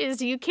faint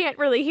is you can't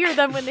really hear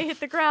them when they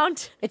hit the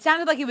ground. It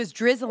sounded like it was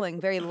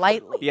drizzling very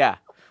lightly. Yeah.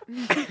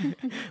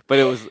 But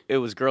it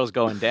was girls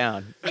going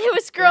down. It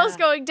was girls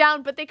going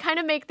down, but they kind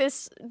of make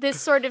this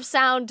sort of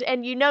sound,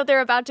 and you know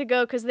they're about to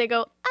go because they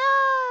go, ah.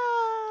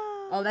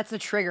 Oh, that's a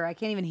trigger. I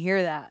can't even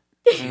hear that.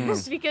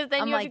 Because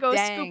then I'm you have like, to go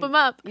dang. scoop them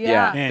up.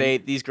 Yeah.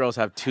 Man. These girls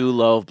have too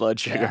low of blood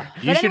sugar.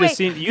 You But should anyway- have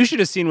seen. You should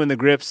have seen when the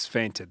Grips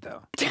fainted,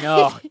 though.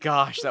 No,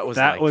 gosh, that was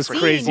That like was freaking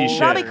crazy You shit.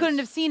 probably couldn't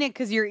have seen it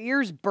because your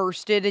ears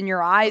bursted and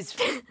your eyes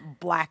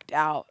blacked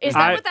out. Is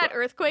that I- what that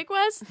earthquake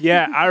was?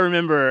 Yeah, I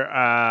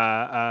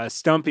remember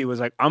Stumpy was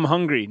like, "I'm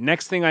hungry."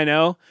 Next thing I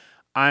know,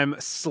 I'm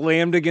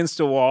slammed against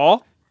a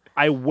wall.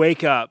 I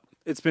wake up.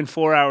 It's been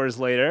 4 hours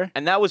later.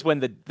 And that was when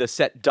the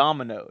set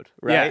dominoed,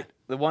 right? Yeah.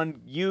 The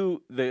one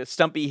the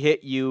Stumpy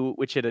hit you,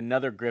 which hit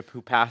another Grip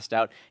who passed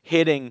out,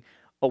 hitting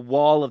a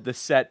wall of the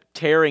set,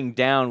 tearing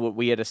down what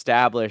we had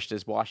established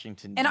as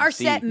Washington, And our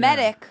DC. set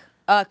medic,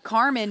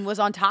 Carmen, was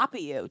on top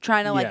of you,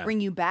 trying to Yeah. bring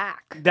you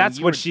back. That's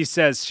you what were- she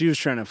says. She was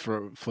trying to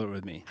flirt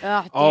with me.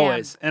 Oh, damn.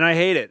 Always. And I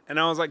hate it. And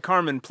I was like,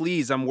 Carmen,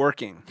 please, I'm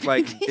working.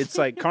 Like, it's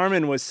like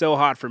Carmen was so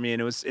hot for me.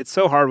 And it's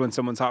so hard when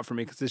someone's hot for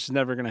me because it's just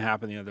never going to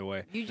happen the other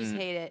way. You just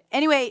hate it.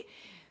 Anyway,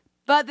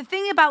 but the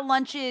thing about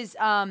lunch is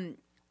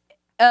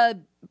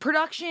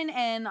production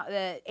and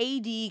the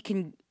AD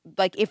can,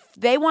 like, if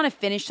they want to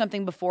finish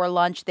something before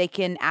lunch, they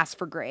can ask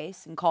for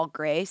grace and call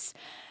grace.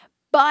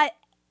 But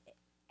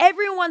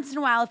every once in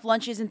a while, if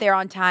lunch isn't there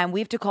on time, we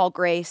have to call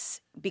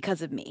grace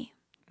because of me.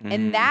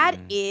 And that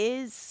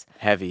is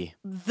Heavy.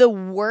 the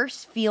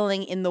worst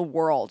feeling in the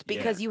world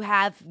because you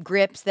have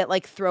Grips that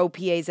like throw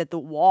PAs at the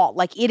wall.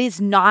 Like, it is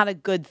not a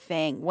good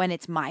thing when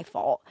it's my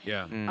fault.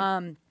 Yeah.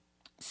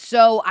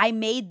 So I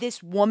made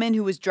this woman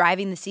who was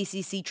driving the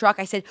CCC truck,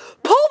 I said,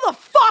 pull the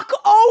fuck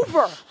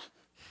over.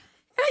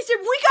 And I said,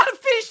 we got to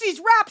finish these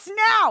wraps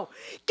now.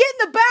 Get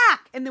in the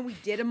back. And then we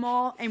did them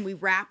all and we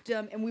wrapped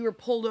them and we were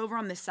pulled over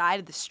on the side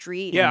of the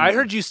street. Yeah, I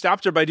heard you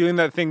stopped her by doing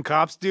that thing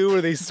cops do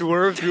where they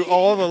swerve through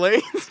all the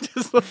lanes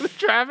to slow the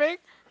traffic.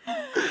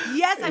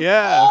 Yes, I've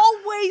Yeah.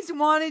 always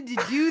wanted to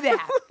do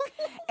that.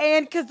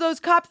 And because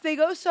those cops, they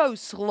go so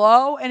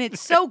slow and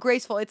it's so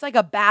graceful. It's like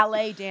a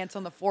ballet dance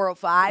on the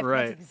 405.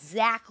 Right. That's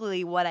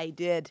exactly what I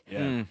did.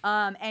 Yeah.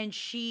 And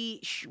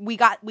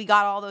we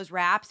got all those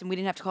wraps and we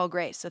didn't have to call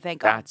Grace. So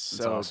thank God. That's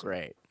so awesome.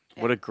 great.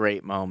 What a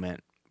great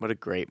moment. What a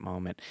great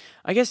moment.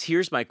 I guess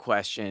here's my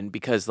question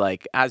because,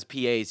 like, as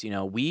PAs, you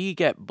know, we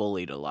get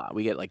bullied a lot.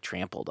 We get, like,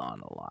 trampled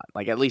on a lot.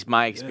 Like, at least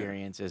my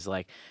experience is,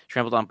 like,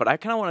 trampled on. But I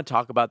kind of want to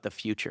talk about the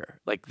future.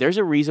 Like, there's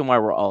a reason why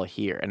we're all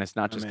here. And it's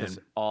not just because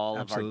man. all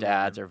Absolutely, of our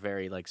dads are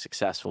very, like,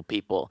 successful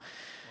people.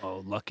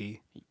 Oh,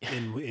 lucky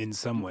in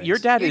some ways. Your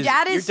dad Your is.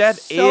 dad Your is dad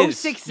so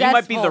is. You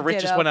might be the successful,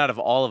 richest Ditto. one out of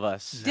all of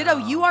us. Ditto,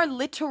 you are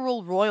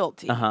literal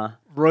royalty. Uh huh.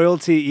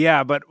 royalty.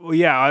 Yeah, but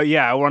yeah.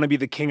 I want to be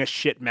the king of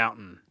shit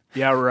mountain.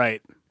 Yeah,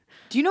 right.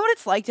 Do you know what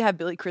it's like to have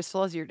Billy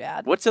Crystal as your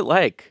dad? What's it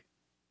like?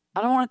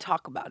 I don't want to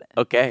talk about it.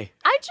 Okay.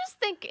 I just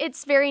think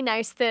it's very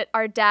nice that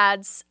our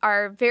dads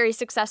are very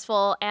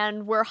successful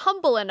and we're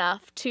humble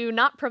enough to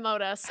not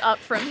promote us up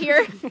from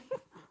here.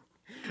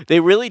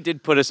 They really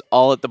did put us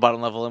all at the bottom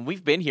level, and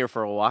we've been here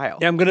for a while.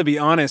 Yeah, I'm gonna be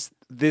honest.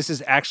 This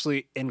is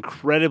actually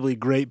incredibly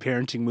great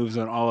parenting moves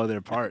on all of their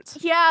parts.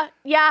 Yeah.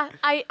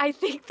 I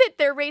think that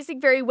they're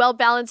raising very well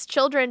balanced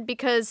children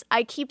because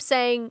I keep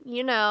saying,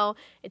 you know,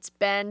 it's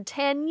been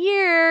 10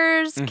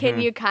 years.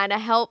 Can you kind of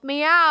help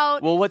me out?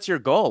 Well, what's your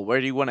goal? Where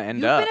do you want to end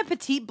You've up? been a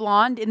petite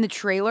blonde in the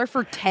trailer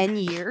for 10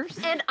 years.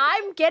 And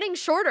I'm getting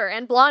shorter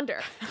and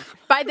blonder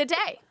by the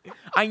day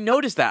I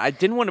noticed that. I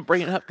didn't want to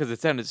bring it up because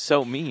it sounded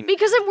so mean.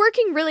 because I'm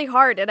working really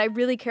hard and I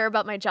really care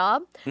about my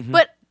job.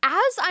 But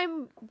as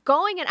I'm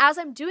going and as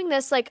I'm doing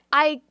this, like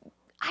I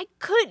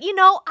could, you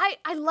know,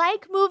 I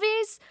like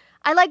movies.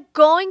 I like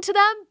going to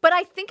them, but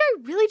I think I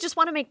really just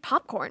want to make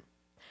popcorn.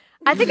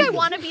 I think I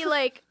want to be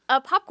like a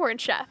popcorn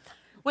chef.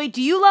 Wait,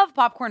 do you love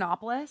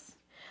Popcornopolis?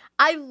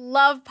 I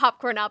love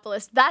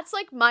Popcornopolis. That's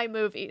like my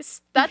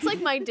movies. That's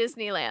like my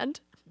Disneyland.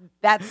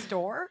 That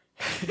store?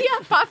 Yeah,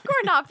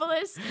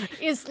 Popcornopolis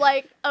is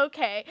like,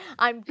 okay,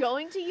 I'm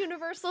going to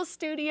Universal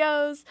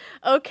Studios.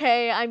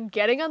 Okay, I'm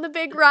getting on the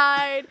big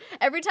ride.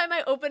 Every time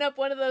I open up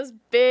one of those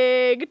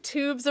big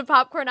tubes of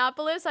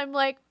Popcornopolis, I'm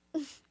like,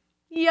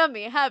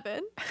 yummy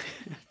heaven.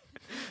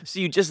 So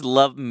you just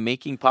love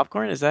making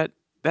popcorn? Is that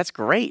That's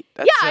great.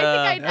 Yeah,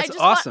 I think that's just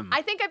awesome.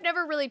 I think I've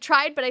never really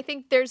tried, but I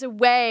think there's a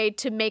way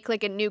to make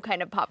like a new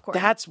kind of popcorn.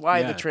 That's why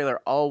Yeah. the trailer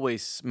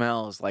always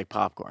smells like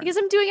popcorn. because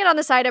I'm doing it on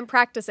the side. I'm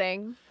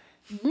practicing.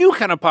 New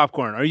kind of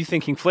popcorn. Are you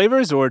thinking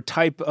flavors or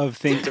type of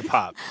thing to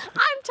pop?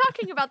 I'm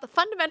talking about the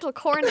fundamental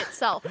corn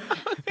itself.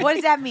 What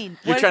does that mean?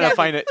 You're trying to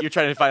find it. You're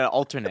trying to find an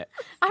alternate,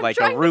 I'm like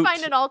trying a root. to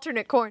find an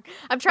alternate corn.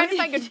 I'm trying to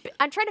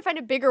find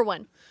a bigger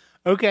one.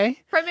 Okay.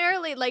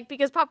 Primarily, like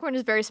because popcorn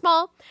is very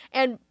small,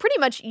 and pretty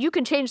much you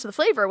can change the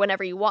flavor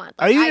whenever you want.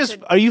 Are Like, you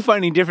are you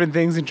finding different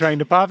things and trying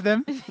to pop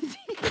them?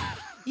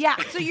 Yeah,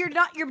 so you're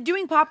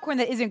doing popcorn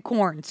that isn't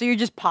corn. So you're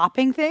just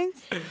popping things?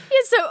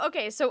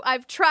 Yeah, so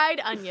I've tried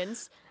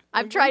onions.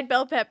 I've tried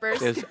bell peppers.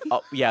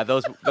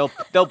 Those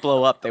they'll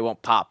blow up. They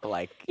won't pop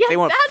like Yeah, they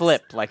won't that's-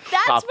 flip like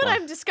That's popcorn. what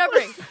I'm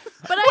discovering.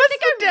 But I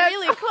think I'm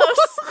really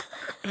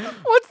close.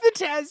 What's the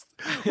test?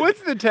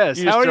 What's the test?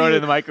 You just How throw are it you?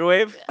 in the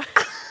microwave.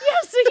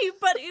 Yes,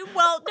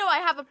 no, I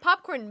have a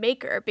popcorn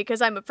maker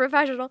because I'm a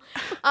professional.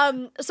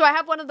 So I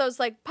have one of those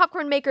like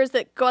popcorn makers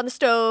that go on the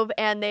stove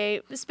and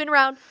they spin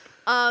around.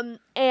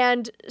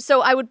 And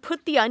so I would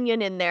put the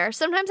onion in there.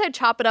 Sometimes I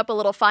chop it up a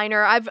little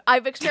finer.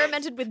 I've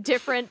experimented with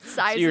different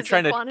sizes. So you're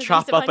trying and to quantities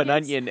chop of up an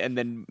onions. onion and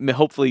then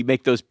hopefully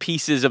make those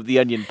pieces of the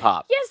onion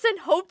pop. Yes, and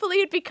hopefully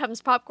it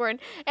becomes popcorn.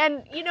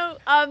 And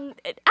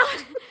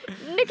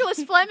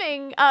Nicholas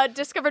Fleming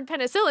discovered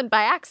penicillin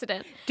by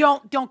accident.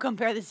 Don't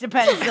compare this to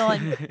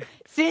penicillin.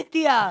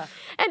 Cynthia.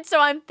 And so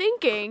I'm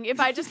thinking if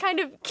I just kind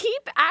of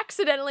keep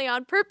accidentally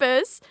on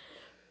purpose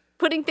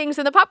putting things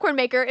in the popcorn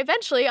maker,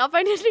 eventually I'll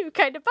find a new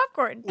kind of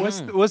popcorn.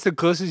 What's the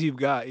closest you've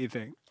got? You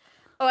think?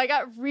 Oh, I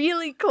got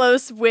really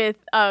close with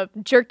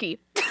jerky.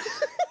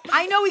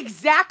 I know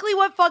exactly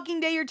what fucking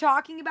day you're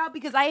talking about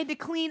because I had to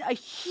clean a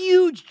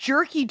huge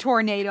jerky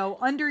tornado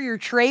under your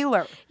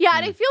trailer. Yeah,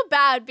 and I feel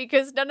bad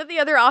because none of the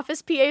other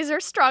office PAs are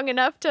strong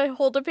enough to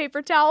hold a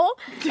paper towel.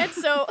 And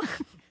so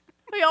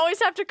we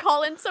always have to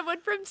call in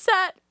someone from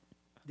set.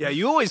 Yeah,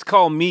 you always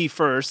call me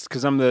first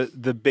because I'm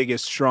the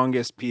biggest,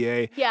 strongest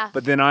PA. Yeah.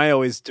 But then I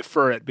always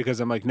defer it because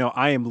I'm like, no,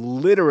 I am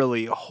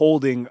literally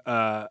holding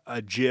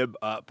a jib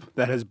up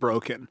that has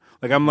broken.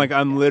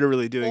 I'm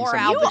literally doing Or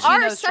something. You Al are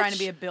Pacino's trying to such-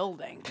 be a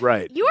building.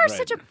 Right. You are right.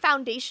 such a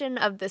foundation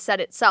of the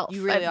set itself,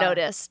 You really I've are.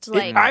 noticed.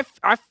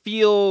 I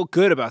feel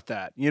good about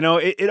that. You know,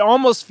 it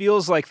almost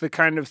feels like the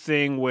kind of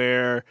thing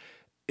where,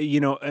 you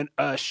know,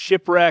 a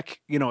shipwreck,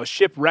 you know, a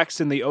ship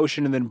wrecks in the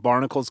ocean and then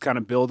barnacles kind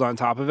of build on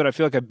top of it. I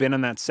feel like I've been on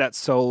that set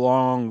so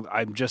long,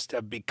 I just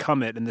have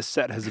become it, and the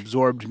set has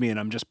absorbed me, and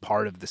I'm just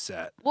part of the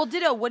set. Well,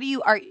 Ditto, what do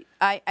you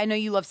I know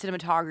you love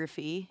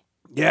cinematography.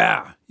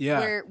 Yeah, yeah.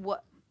 Where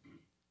what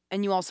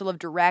and you also love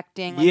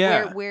directing.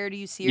 Yeah. Where do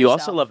you see You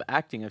yourself? also love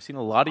acting. I've seen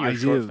a lot of your I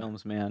short do.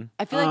 films, man.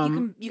 I feel like you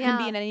can be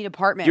Yeah. in any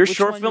department. Your Which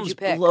short one would films you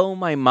pick? blow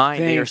my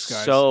mind. They are Thanks,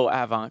 guys. so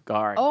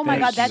avant-garde. Oh my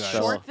Thanks, god, that guys.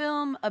 short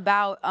film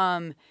about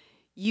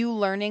you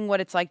learning what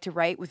it's like to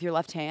write with your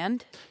left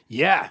hand?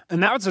 Yeah,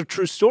 and that was a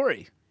true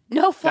story.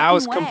 No fucking That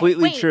was way.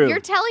 completely Wait, true. you're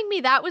telling me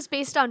that was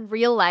based on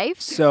real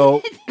life?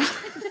 So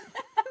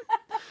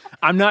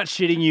I'm not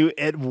shitting you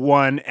at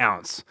 1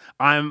 ounce.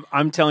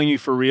 I'm telling you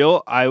for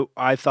real.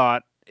 I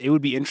thought it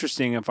would be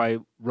interesting if I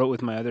wrote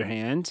with my other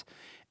hand,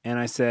 and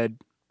I said,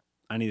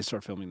 I need to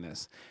start filming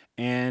this.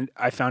 And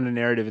I found a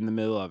narrative in the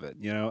middle of it.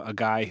 You know, a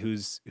guy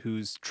who's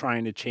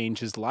trying to change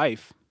his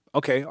life.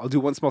 Okay, I'll do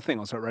one small thing.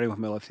 I'll start writing with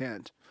my left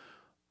hand.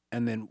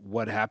 And then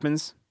what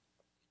happens?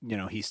 You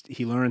know,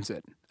 he learns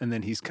it, and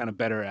then he's kind of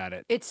better at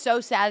it. It's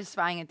so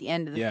satisfying at the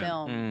end of the Yeah.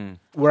 film.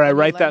 Where I When he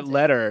write that learns it.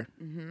 letter,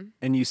 Mm-hmm.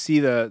 and you see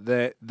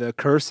the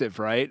cursive,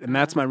 right? And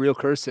that's my real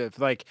cursive.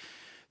 Like,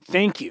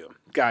 thank you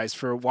guys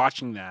for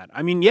watching that.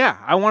 I mean, yeah,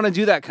 I want to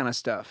do that kind of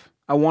stuff.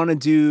 I want to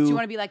do. So you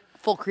want to be like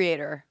full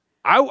creator?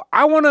 I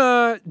want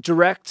to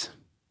direct.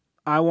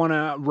 I want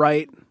to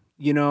write.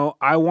 You know,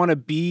 I want to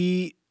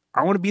be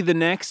the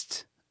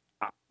next.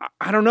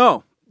 I don't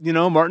know. You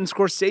know, Martin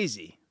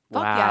Scorsese.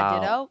 Fuck Wow. yeah,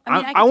 Ditto.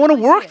 I want to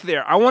work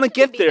there. I want to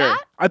get be there.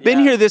 that? I've been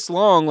Yeah. here this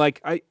long. Like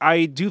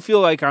I do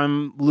feel like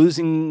I'm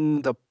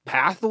losing the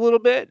path a little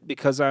bit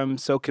because I'm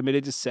so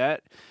committed to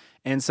set,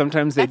 and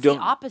sometimes they That's don't.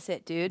 the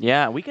opposite, dude.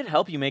 Yeah, we could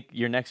help you make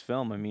your next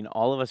film. I mean,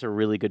 all of us are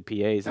really good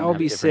PAs. That would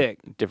be sick.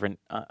 Different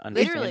Literally.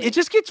 understanding. It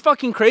just gets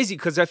fucking crazy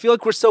because I feel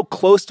like we're so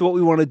close to what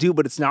we want to do,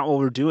 but it's not what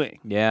we're doing.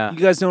 Yeah. You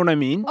guys know what I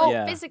mean? Oh,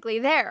 Yeah. physically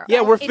there.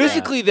 Yeah, we're It's-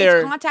 physically It's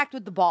there. contact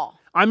with the ball.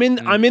 I'm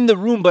in the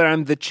room, but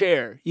I'm the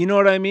chair. You know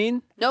what I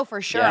mean? No, for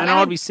sure. Yeah. And I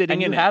want to be sitting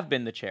And you in it. have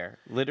been the chair,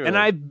 literally. And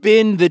I've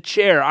been the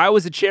chair. I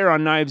was a chair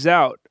on Knives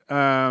Out.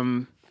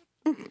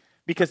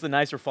 because the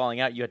knives were falling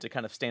out, you had to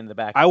kind of stand in the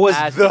back. I was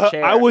as the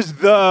chair. I was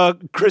the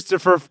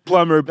Christopher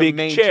Plummer big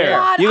main chair. chair.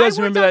 God, You guys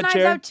I worked remember on that Knives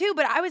chair? Out too,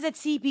 but I was at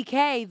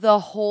CPK the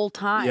whole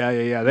time.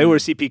 Yeah. They were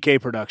CPK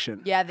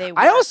production. Yeah, they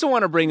I were. also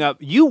want to bring up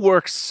you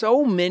work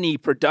so many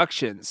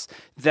productions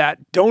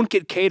that don't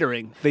get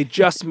catering. They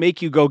just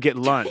make you go get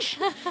lunch.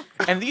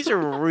 And these are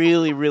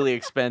really, really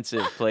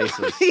expensive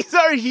places. These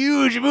are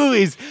huge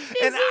movies.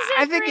 And is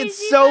I a think it's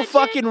crazy so budget.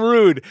 fucking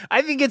rude.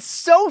 I think it's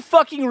so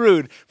fucking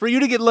rude for you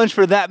to get lunch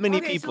for that many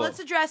Okay, people. so let's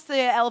address the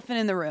elephant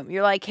in the room.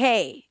 You're like,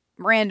 hey,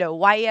 Miranda,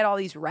 why you at all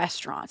these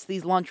restaurants,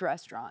 these lunch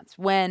restaurants,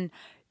 when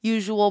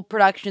usual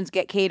productions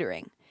get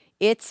catering?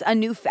 It's a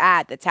new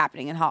fad that's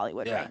happening in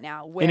Hollywood right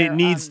now. Where, and it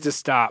needs to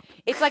stop.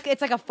 It's like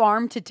a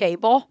farm to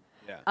table,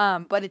 Yeah.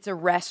 but it's a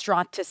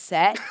restaurant to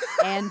set,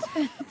 and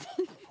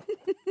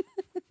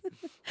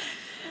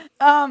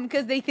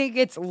because they think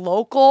it's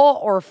local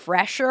or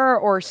fresher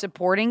or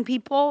supporting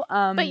people.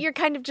 But you're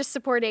kind of just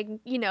supporting,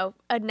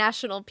 a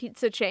national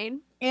pizza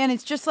chain. And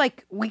it's just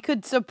like we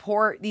could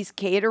support these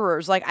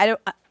caterers. Like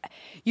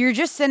you're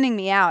just sending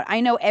me out. I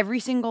know every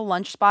single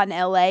lunch spot in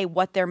LA,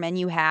 what their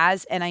menu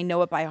has, and I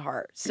know it by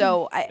heart.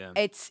 So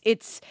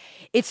it's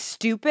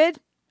stupid,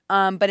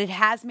 but it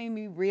has made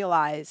me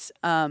realize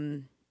I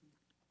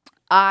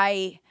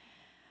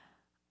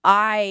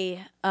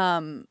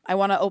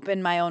want to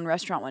open my own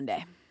restaurant one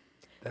day.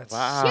 That's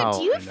Wow. Yeah,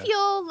 do you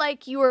feel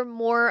like you are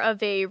more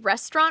of a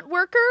restaurant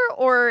worker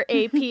or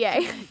a PA?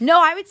 No,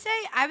 I would say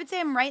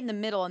I'm right in the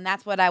middle, and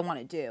that's what I want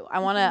to do. I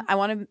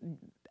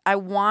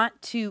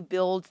want to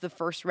build the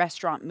first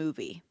restaurant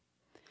movie.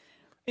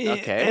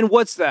 Okay. And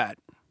what's that?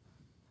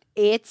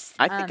 It's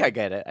I think I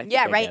get it. I think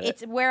yeah, I right. get it.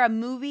 It's where a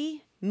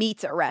movie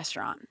meets a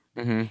restaurant,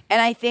 Mhm.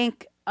 and I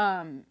think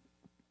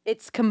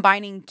it's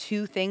combining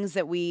two things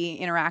that we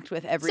interact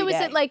with every day. So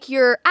is it like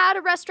you're at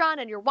a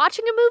restaurant and you're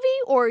watching a movie,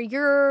 or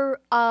you're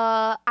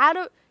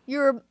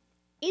you're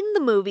in the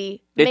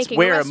movie It's making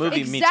where a a restaurant?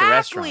 movie meets a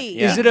restaurant. Exactly.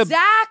 Yeah. Is it a-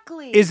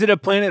 exactly? Is it a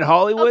Planet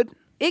Hollywood?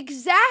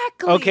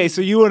 exactly? Okay, so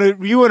you want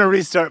to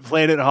restart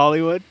Planet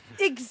Hollywood?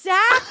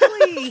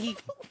 exactly.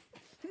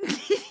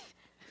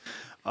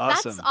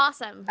 Awesome. That's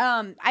awesome.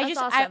 I That's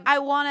just awesome. I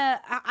want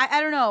to I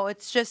don't know.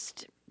 It's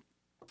just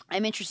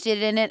I'm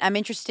interested in it. I'm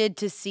interested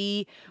to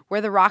see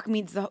where the rock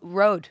meets the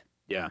road.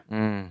 Yeah.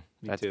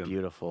 That's too.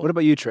 beautiful. What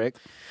about you, Trick?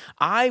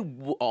 I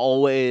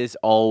always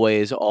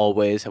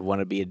have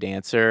wanted to be a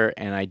dancer,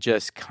 and I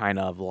just kind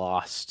of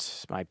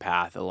lost my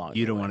path along.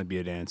 You the don't way. want to be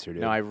a dancer,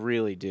 dude. No, I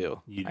really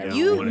do. You I don't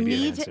really wanna do. be a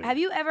need dancer. to. Have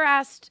you ever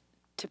asked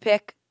to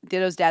pick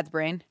Ditto's dad's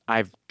brain?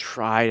 I've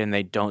tried, and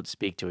they don't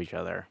speak to each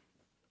other.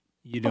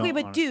 You don't Okay,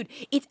 but wanna- dude,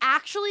 it's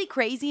actually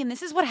crazy, and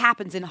this is what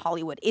happens in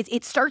Hollywood.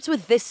 It starts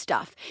with this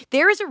stuff.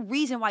 There is a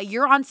reason why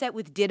you're on set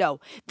with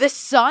Ditto, the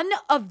son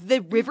of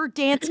the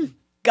Riverdance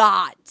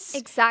gods.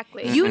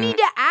 Exactly. You need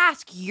to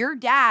ask your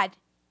dad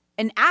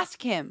and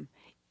ask him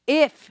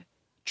if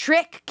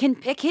Trick can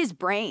pick his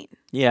brain.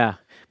 Yeah,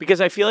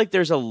 because I feel like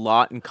there's a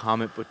lot in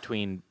common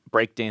between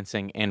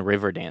breakdancing and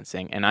river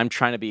dancing, and I'm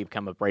trying to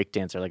become a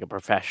breakdancer, like a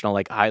professional.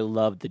 Like I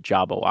love the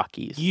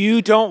Jabberwockies.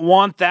 You don't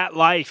want that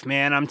life,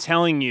 man. I'm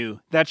telling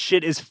you. That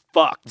shit is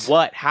fucked.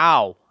 What?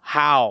 How?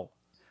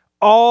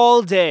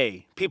 All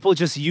day, people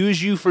just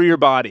use you for your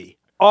body.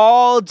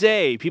 All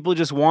day, people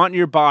just want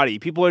your body.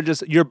 People are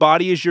just, your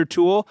body is your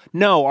tool.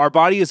 No, our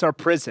body is our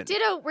prison.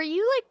 Ditto, were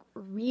you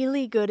like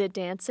really good at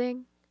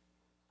dancing?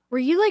 Were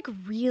you like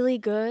really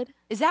good?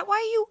 Is that why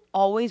you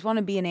always want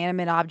to be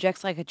inanimate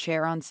objects like a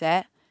chair on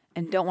set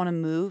and don't want to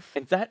move?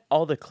 Is that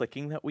all the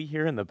clicking that we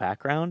hear in the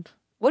background?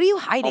 What are you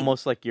hiding?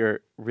 Almost like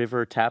your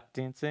river tap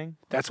dancing.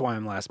 That's why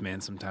I'm last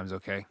man sometimes,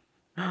 okay?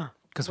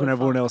 Because when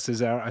everyone else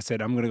is out, I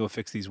said, I'm going to go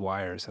fix these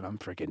wires, and I'm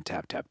freaking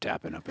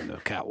tapping up in the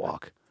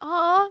catwalk.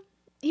 Aw,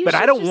 you But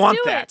I should don't just want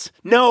do that. it.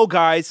 No,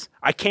 guys,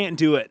 I can't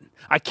do it.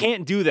 I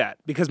can't do that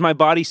because my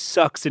body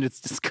sucks and it's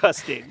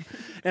disgusting.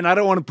 And I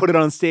don't want to put it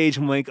on stage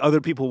and make other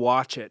people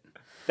watch it.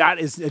 That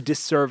is a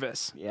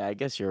disservice. Yeah, I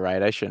guess you're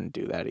right. I shouldn't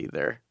do that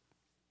either.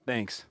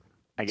 Thanks.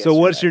 I guess So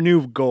you're what's right. your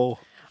new goal?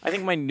 I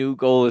think my new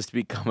goal is to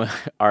become a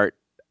art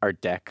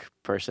deck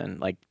person.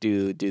 Like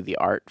do the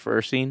art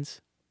for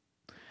scenes.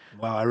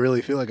 Wow, I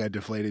really feel like I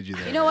deflated you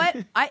there. You know what?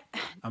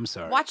 I'm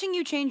sorry. Watching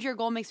you change your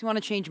goal makes me want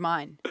to change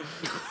mine.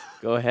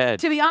 Go ahead.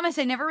 To be honest,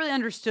 I never really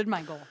understood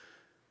my goal.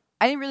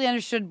 I didn't really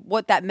understood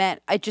what that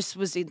meant. I just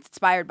was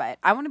inspired by it.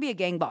 I want to be a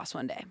gang boss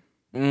one day.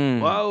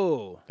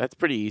 Whoa. That's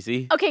pretty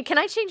easy. Okay, can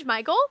I change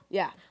my goal?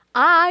 Yeah.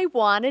 I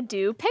want to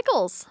do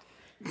pickles.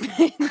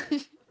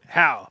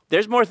 How?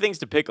 There's more things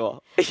to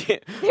pickle.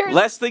 There's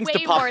Less things to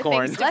way more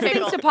popcorn. things to Less pickle.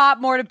 things to pop,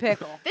 more to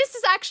pickle. This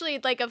is actually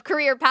like a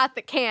career path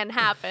that can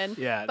happen.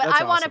 Yeah, but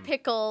that's I want to awesome.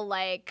 pickle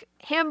like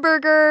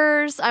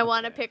hamburgers. I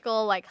want to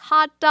pickle like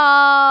hot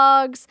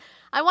dogs.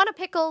 I want to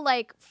pickle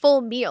like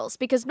full meals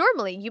because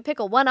normally you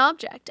pickle one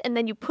object and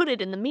then you put it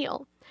in the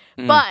meal.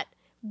 But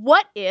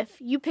what if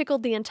you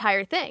pickled the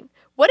entire thing?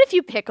 What if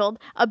you pickled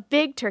a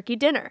big turkey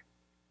dinner?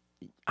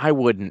 I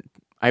wouldn't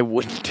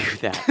do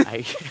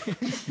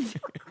that.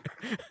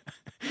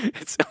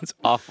 It sounds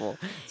awful.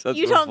 It sounds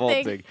You don't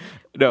revolting. think-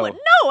 No, Well,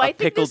 no, I a think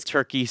pickled this-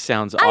 turkey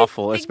sounds I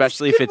awful, think this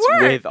especially if could it's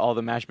work. with all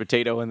the mashed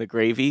potato and the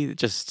gravy. It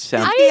just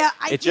sounds.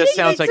 It just think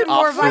sounds you like need some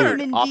more off food.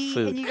 vitamin Off D,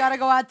 food. and you gotta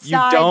go You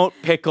outside. don't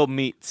pickle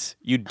meats.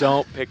 You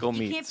don't pickle You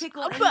meats. can't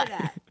pickle any But of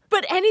that.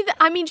 but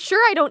I mean,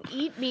 sure, I don't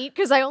eat meat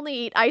because I only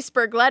eat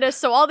iceberg lettuce.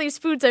 So all these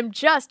foods I'm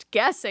just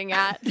guessing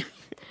at. I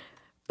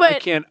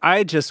But can't.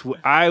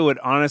 I would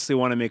honestly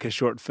want to make a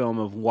short film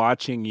of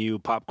watching you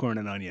popcorn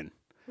and onion.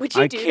 would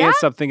you I do can't that?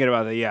 stop thinking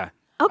about that. Yeah.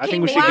 Okay, I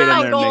think we should maybe get in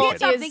my there goal and You make can't it.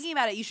 stop is- thinking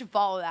about it. You should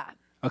follow that.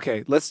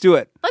 Okay, let's do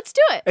it. Let's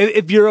do it.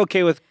 If you're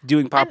okay with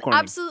doing popcorn, I'm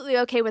absolutely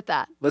okay with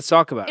that. let's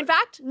talk about In it.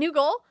 fact, new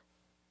goal,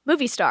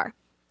 movie star.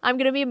 I'm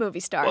going to be a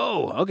movie star.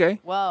 Whoa, okay.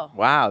 Whoa.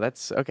 Wow,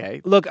 that's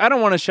okay. Look, I don't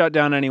want to shut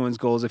down anyone's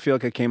goals. I feel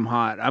like I came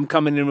hot. I'm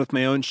coming in with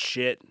my own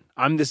shit.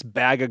 I'm this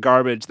bag of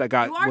garbage that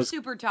You are was.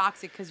 super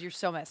toxic because you're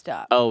so messed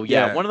up. Oh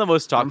yeah, Yeah. one of the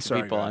most I'm toxic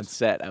sorry, people guys. on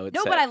set. I would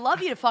No, say. but I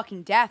love you to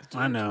fucking death,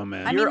 dude. I know,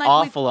 man. I mean, You're like,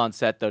 awful on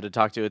set though to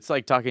talk to. It's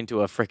like talking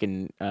to a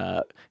freaking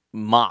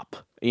mop.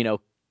 You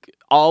know,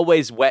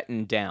 always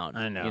wetting down.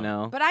 I know. You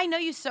know. But I know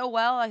you so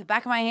well, like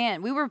back of my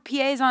hand. We were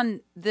PAs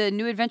on the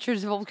New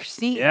Adventures of Old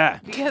Christine. Yeah.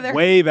 Together.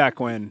 Way back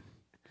when.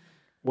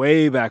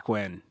 Way back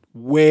when.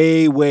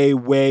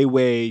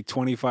 Way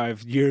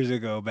 25 years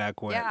ago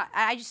back when. Yeah,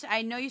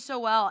 I know you so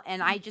well,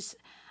 and I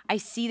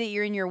see that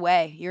you're in your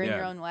way. You're in Yeah.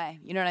 your own way.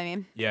 You know what I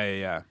mean?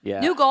 Yeah. Yeah.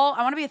 New goal,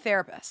 I want to be a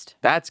therapist.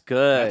 That's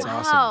good. That's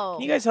awesome. Wow.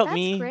 Can you guys help That's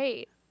me?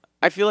 great.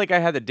 I feel like I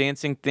had the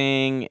dancing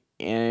thing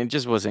and it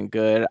just wasn't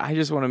good. I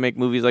just want to make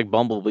movies like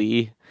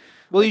Bumblebee.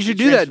 Well, you should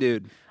do that,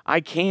 dude. I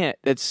can't.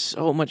 It's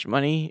so much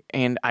money,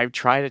 and I've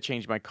tried to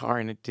change my car,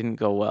 and it didn't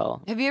go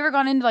well. Have you ever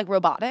gone into like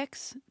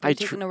robotics? Have I you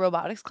taken a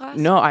robotics class?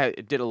 No, I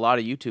did a lot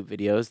of YouTube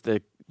videos.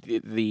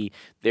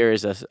 There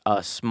is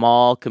a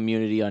small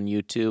community on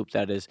YouTube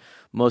that is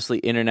mostly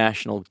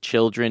international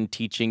children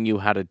teaching you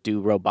how to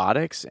do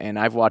robotics, and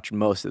I've watched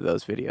most of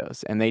those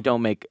videos, and they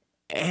don't make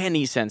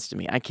any sense to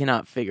me. I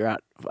cannot figure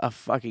out a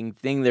fucking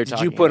thing they're Did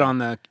talking you put about. on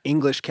the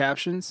English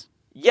captions?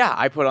 Yeah,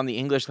 I put on the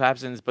English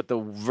captions, but the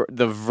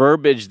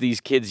verbiage these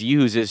kids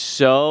use is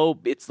so,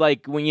 it's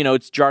like when,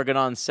 it's jargon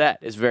on set.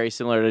 It's very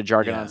similar to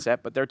jargon Yeah. on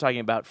set, but they're talking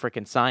about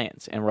freaking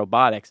science and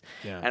robotics.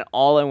 Yeah. And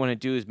all I want to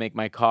do is make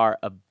my car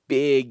a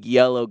big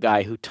yellow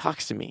guy who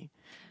talks to me.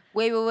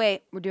 Wait.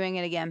 We're doing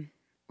it again.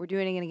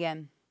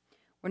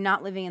 We're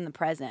not living in the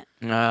present.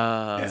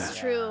 It's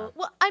true.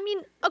 Well, I mean,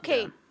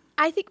 okay.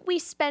 I think we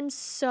spend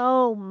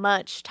so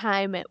much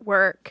time at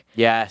work.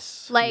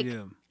 Yes. Like,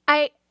 Yeah.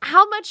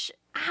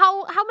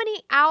 how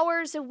many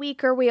hours a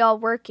week are we all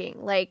working?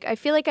 Like, I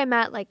feel like I'm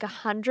at like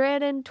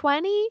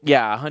 120.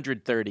 Yeah,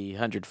 130,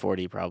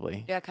 140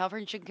 probably. Yeah,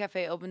 California Chicken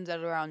Cafe opens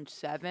at around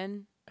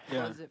 7.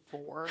 Yeah. Closes at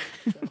 4.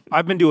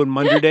 I've been doing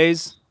Monday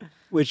days,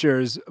 which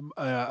is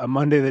a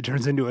Monday that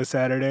turns into a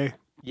Saturday.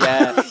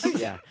 Yes.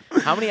 Yeah.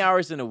 How many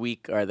hours in a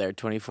week are there?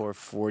 24,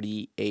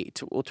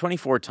 48. Well,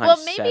 24 times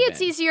Well, maybe 7. it's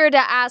easier to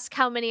ask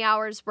how many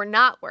hours we're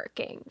not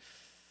working.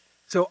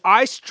 So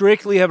I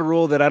strictly have a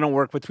rule that I don't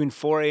work between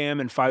 4 a.m.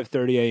 and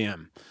 5:30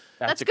 a.m.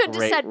 That's a good to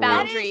great set rule.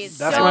 boundaries.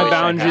 That's So my good.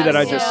 boundary that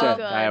I just So set.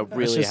 good. I That's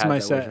really just had my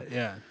that set. with-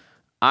 Yeah.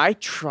 I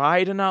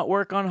try to not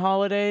work on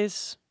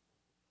holidays.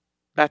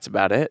 That's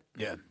about it.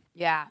 Yeah.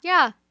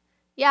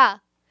 Yeah.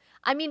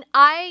 I mean,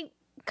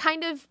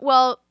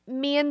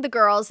 me and the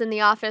girls in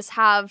the office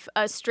have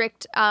a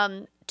strict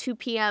 2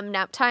 p.m.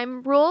 nap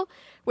time rule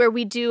where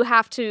we do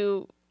have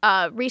to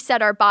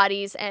reset our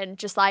bodies and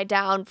just lie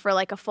down for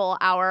like a full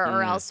hour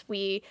or else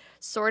we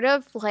sort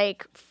of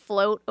like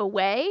float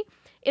away.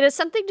 It has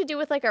something to do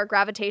with like our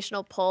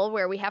gravitational pull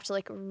where we have to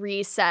like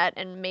reset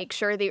and make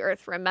sure the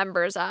earth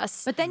remembers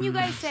us. But then you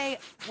guys say,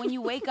 when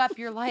you wake up,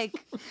 you're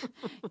like,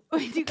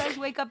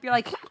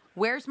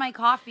 where's my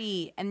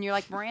coffee? And you're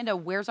like, Miranda,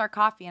 where's our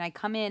coffee? And I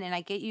come in and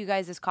I get you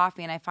guys this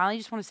coffee and I finally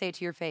just want to say it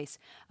to your face.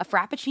 A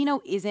Frappuccino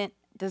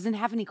doesn't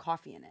have any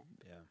coffee in it.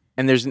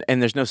 And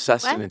there's no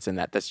sustenance in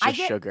that. That's I just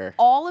get sugar.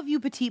 all of you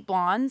petite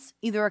blondes,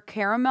 either a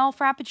caramel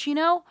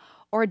Frappuccino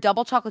or a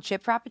double chocolate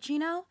chip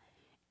Frappuccino.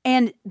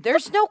 And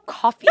there's no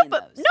coffee in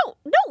But those.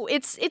 no,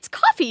 it's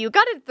coffee. You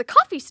got it at the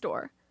coffee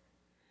store.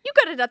 You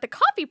got it at the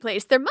coffee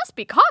place. There must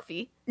be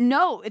coffee.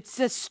 No, it's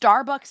a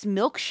Starbucks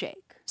milkshake.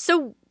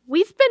 So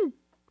we've been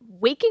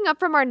waking up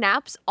from our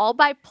naps all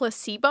by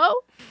placebo?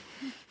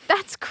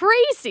 That's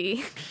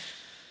crazy.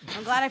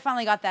 I'm glad I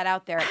finally got that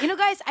out there. You know,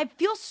 guys, I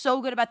feel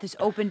so good about this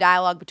open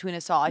dialogue between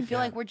us all. I feel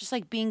like we're just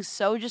like being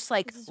so just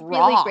like This is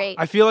raw. really great.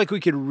 I feel like we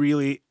could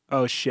really.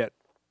 Oh shit!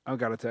 I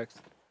got a text.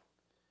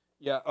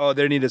 Yeah. Oh,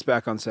 they need us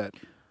back on set.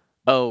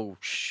 Oh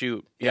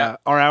shoot. Yeah.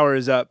 Our hour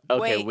is up. Okay,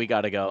 Wait. we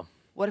gotta go.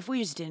 What if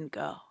we just didn't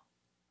go?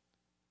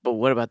 But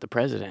what about the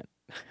president?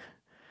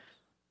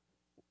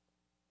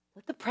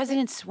 Let the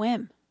president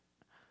swim.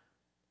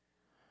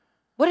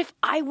 What if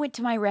I went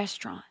to my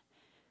restaurant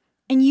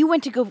and you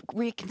went to go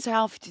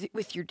reconcile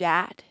with your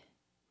dad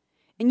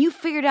and you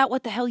figured out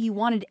what the hell you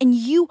wanted and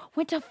you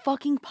went to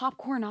fucking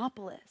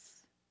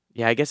Popcornopolis?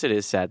 Yeah, I guess it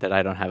is sad that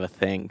I don't have a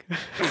thing.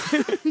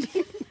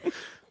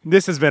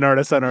 This has been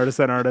Artists on Artists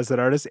on Artists on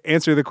Artists.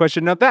 Answer the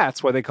question. Now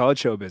that's why they call it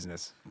show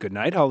business. Good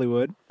night,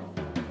 Hollywood.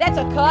 That's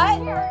a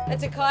cut?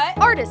 That's a cut?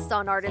 Artists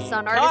on Artists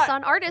on Artists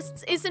on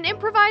Artists is an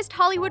improvised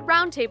Hollywood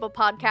roundtable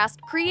podcast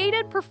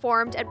created,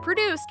 performed, and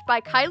produced by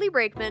Kylie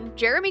Brakeman,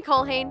 Jeremy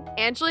Colhane,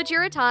 Angela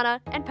Giratana,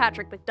 and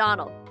Patrick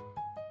McDonald.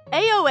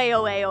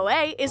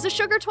 AOA is a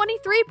Sugar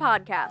 23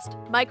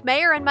 podcast. Mike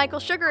Mayer and Michael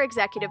Sugar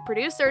executive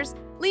producers,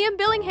 Liam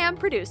Billingham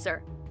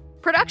producer.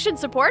 Production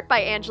support by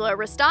Angela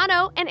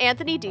Restano and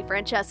Anthony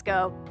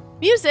DiFrancesco.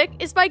 Music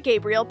is by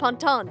Gabriel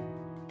Ponton.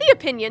 The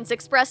opinions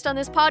expressed on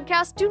this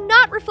podcast do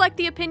not reflect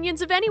the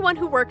opinions of anyone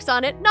who works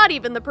on it, not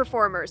even the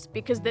performers,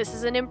 because this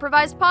is an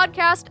improvised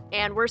podcast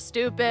and we're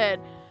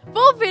stupid.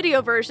 Full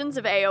video versions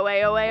of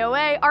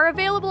AOA are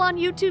available on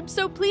YouTube,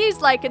 so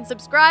please like and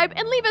subscribe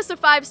and leave us a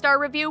 5-star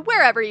review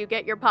wherever you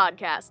get your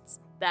podcasts.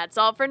 That's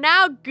all for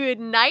now.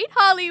 Good night,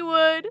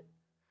 Hollywood!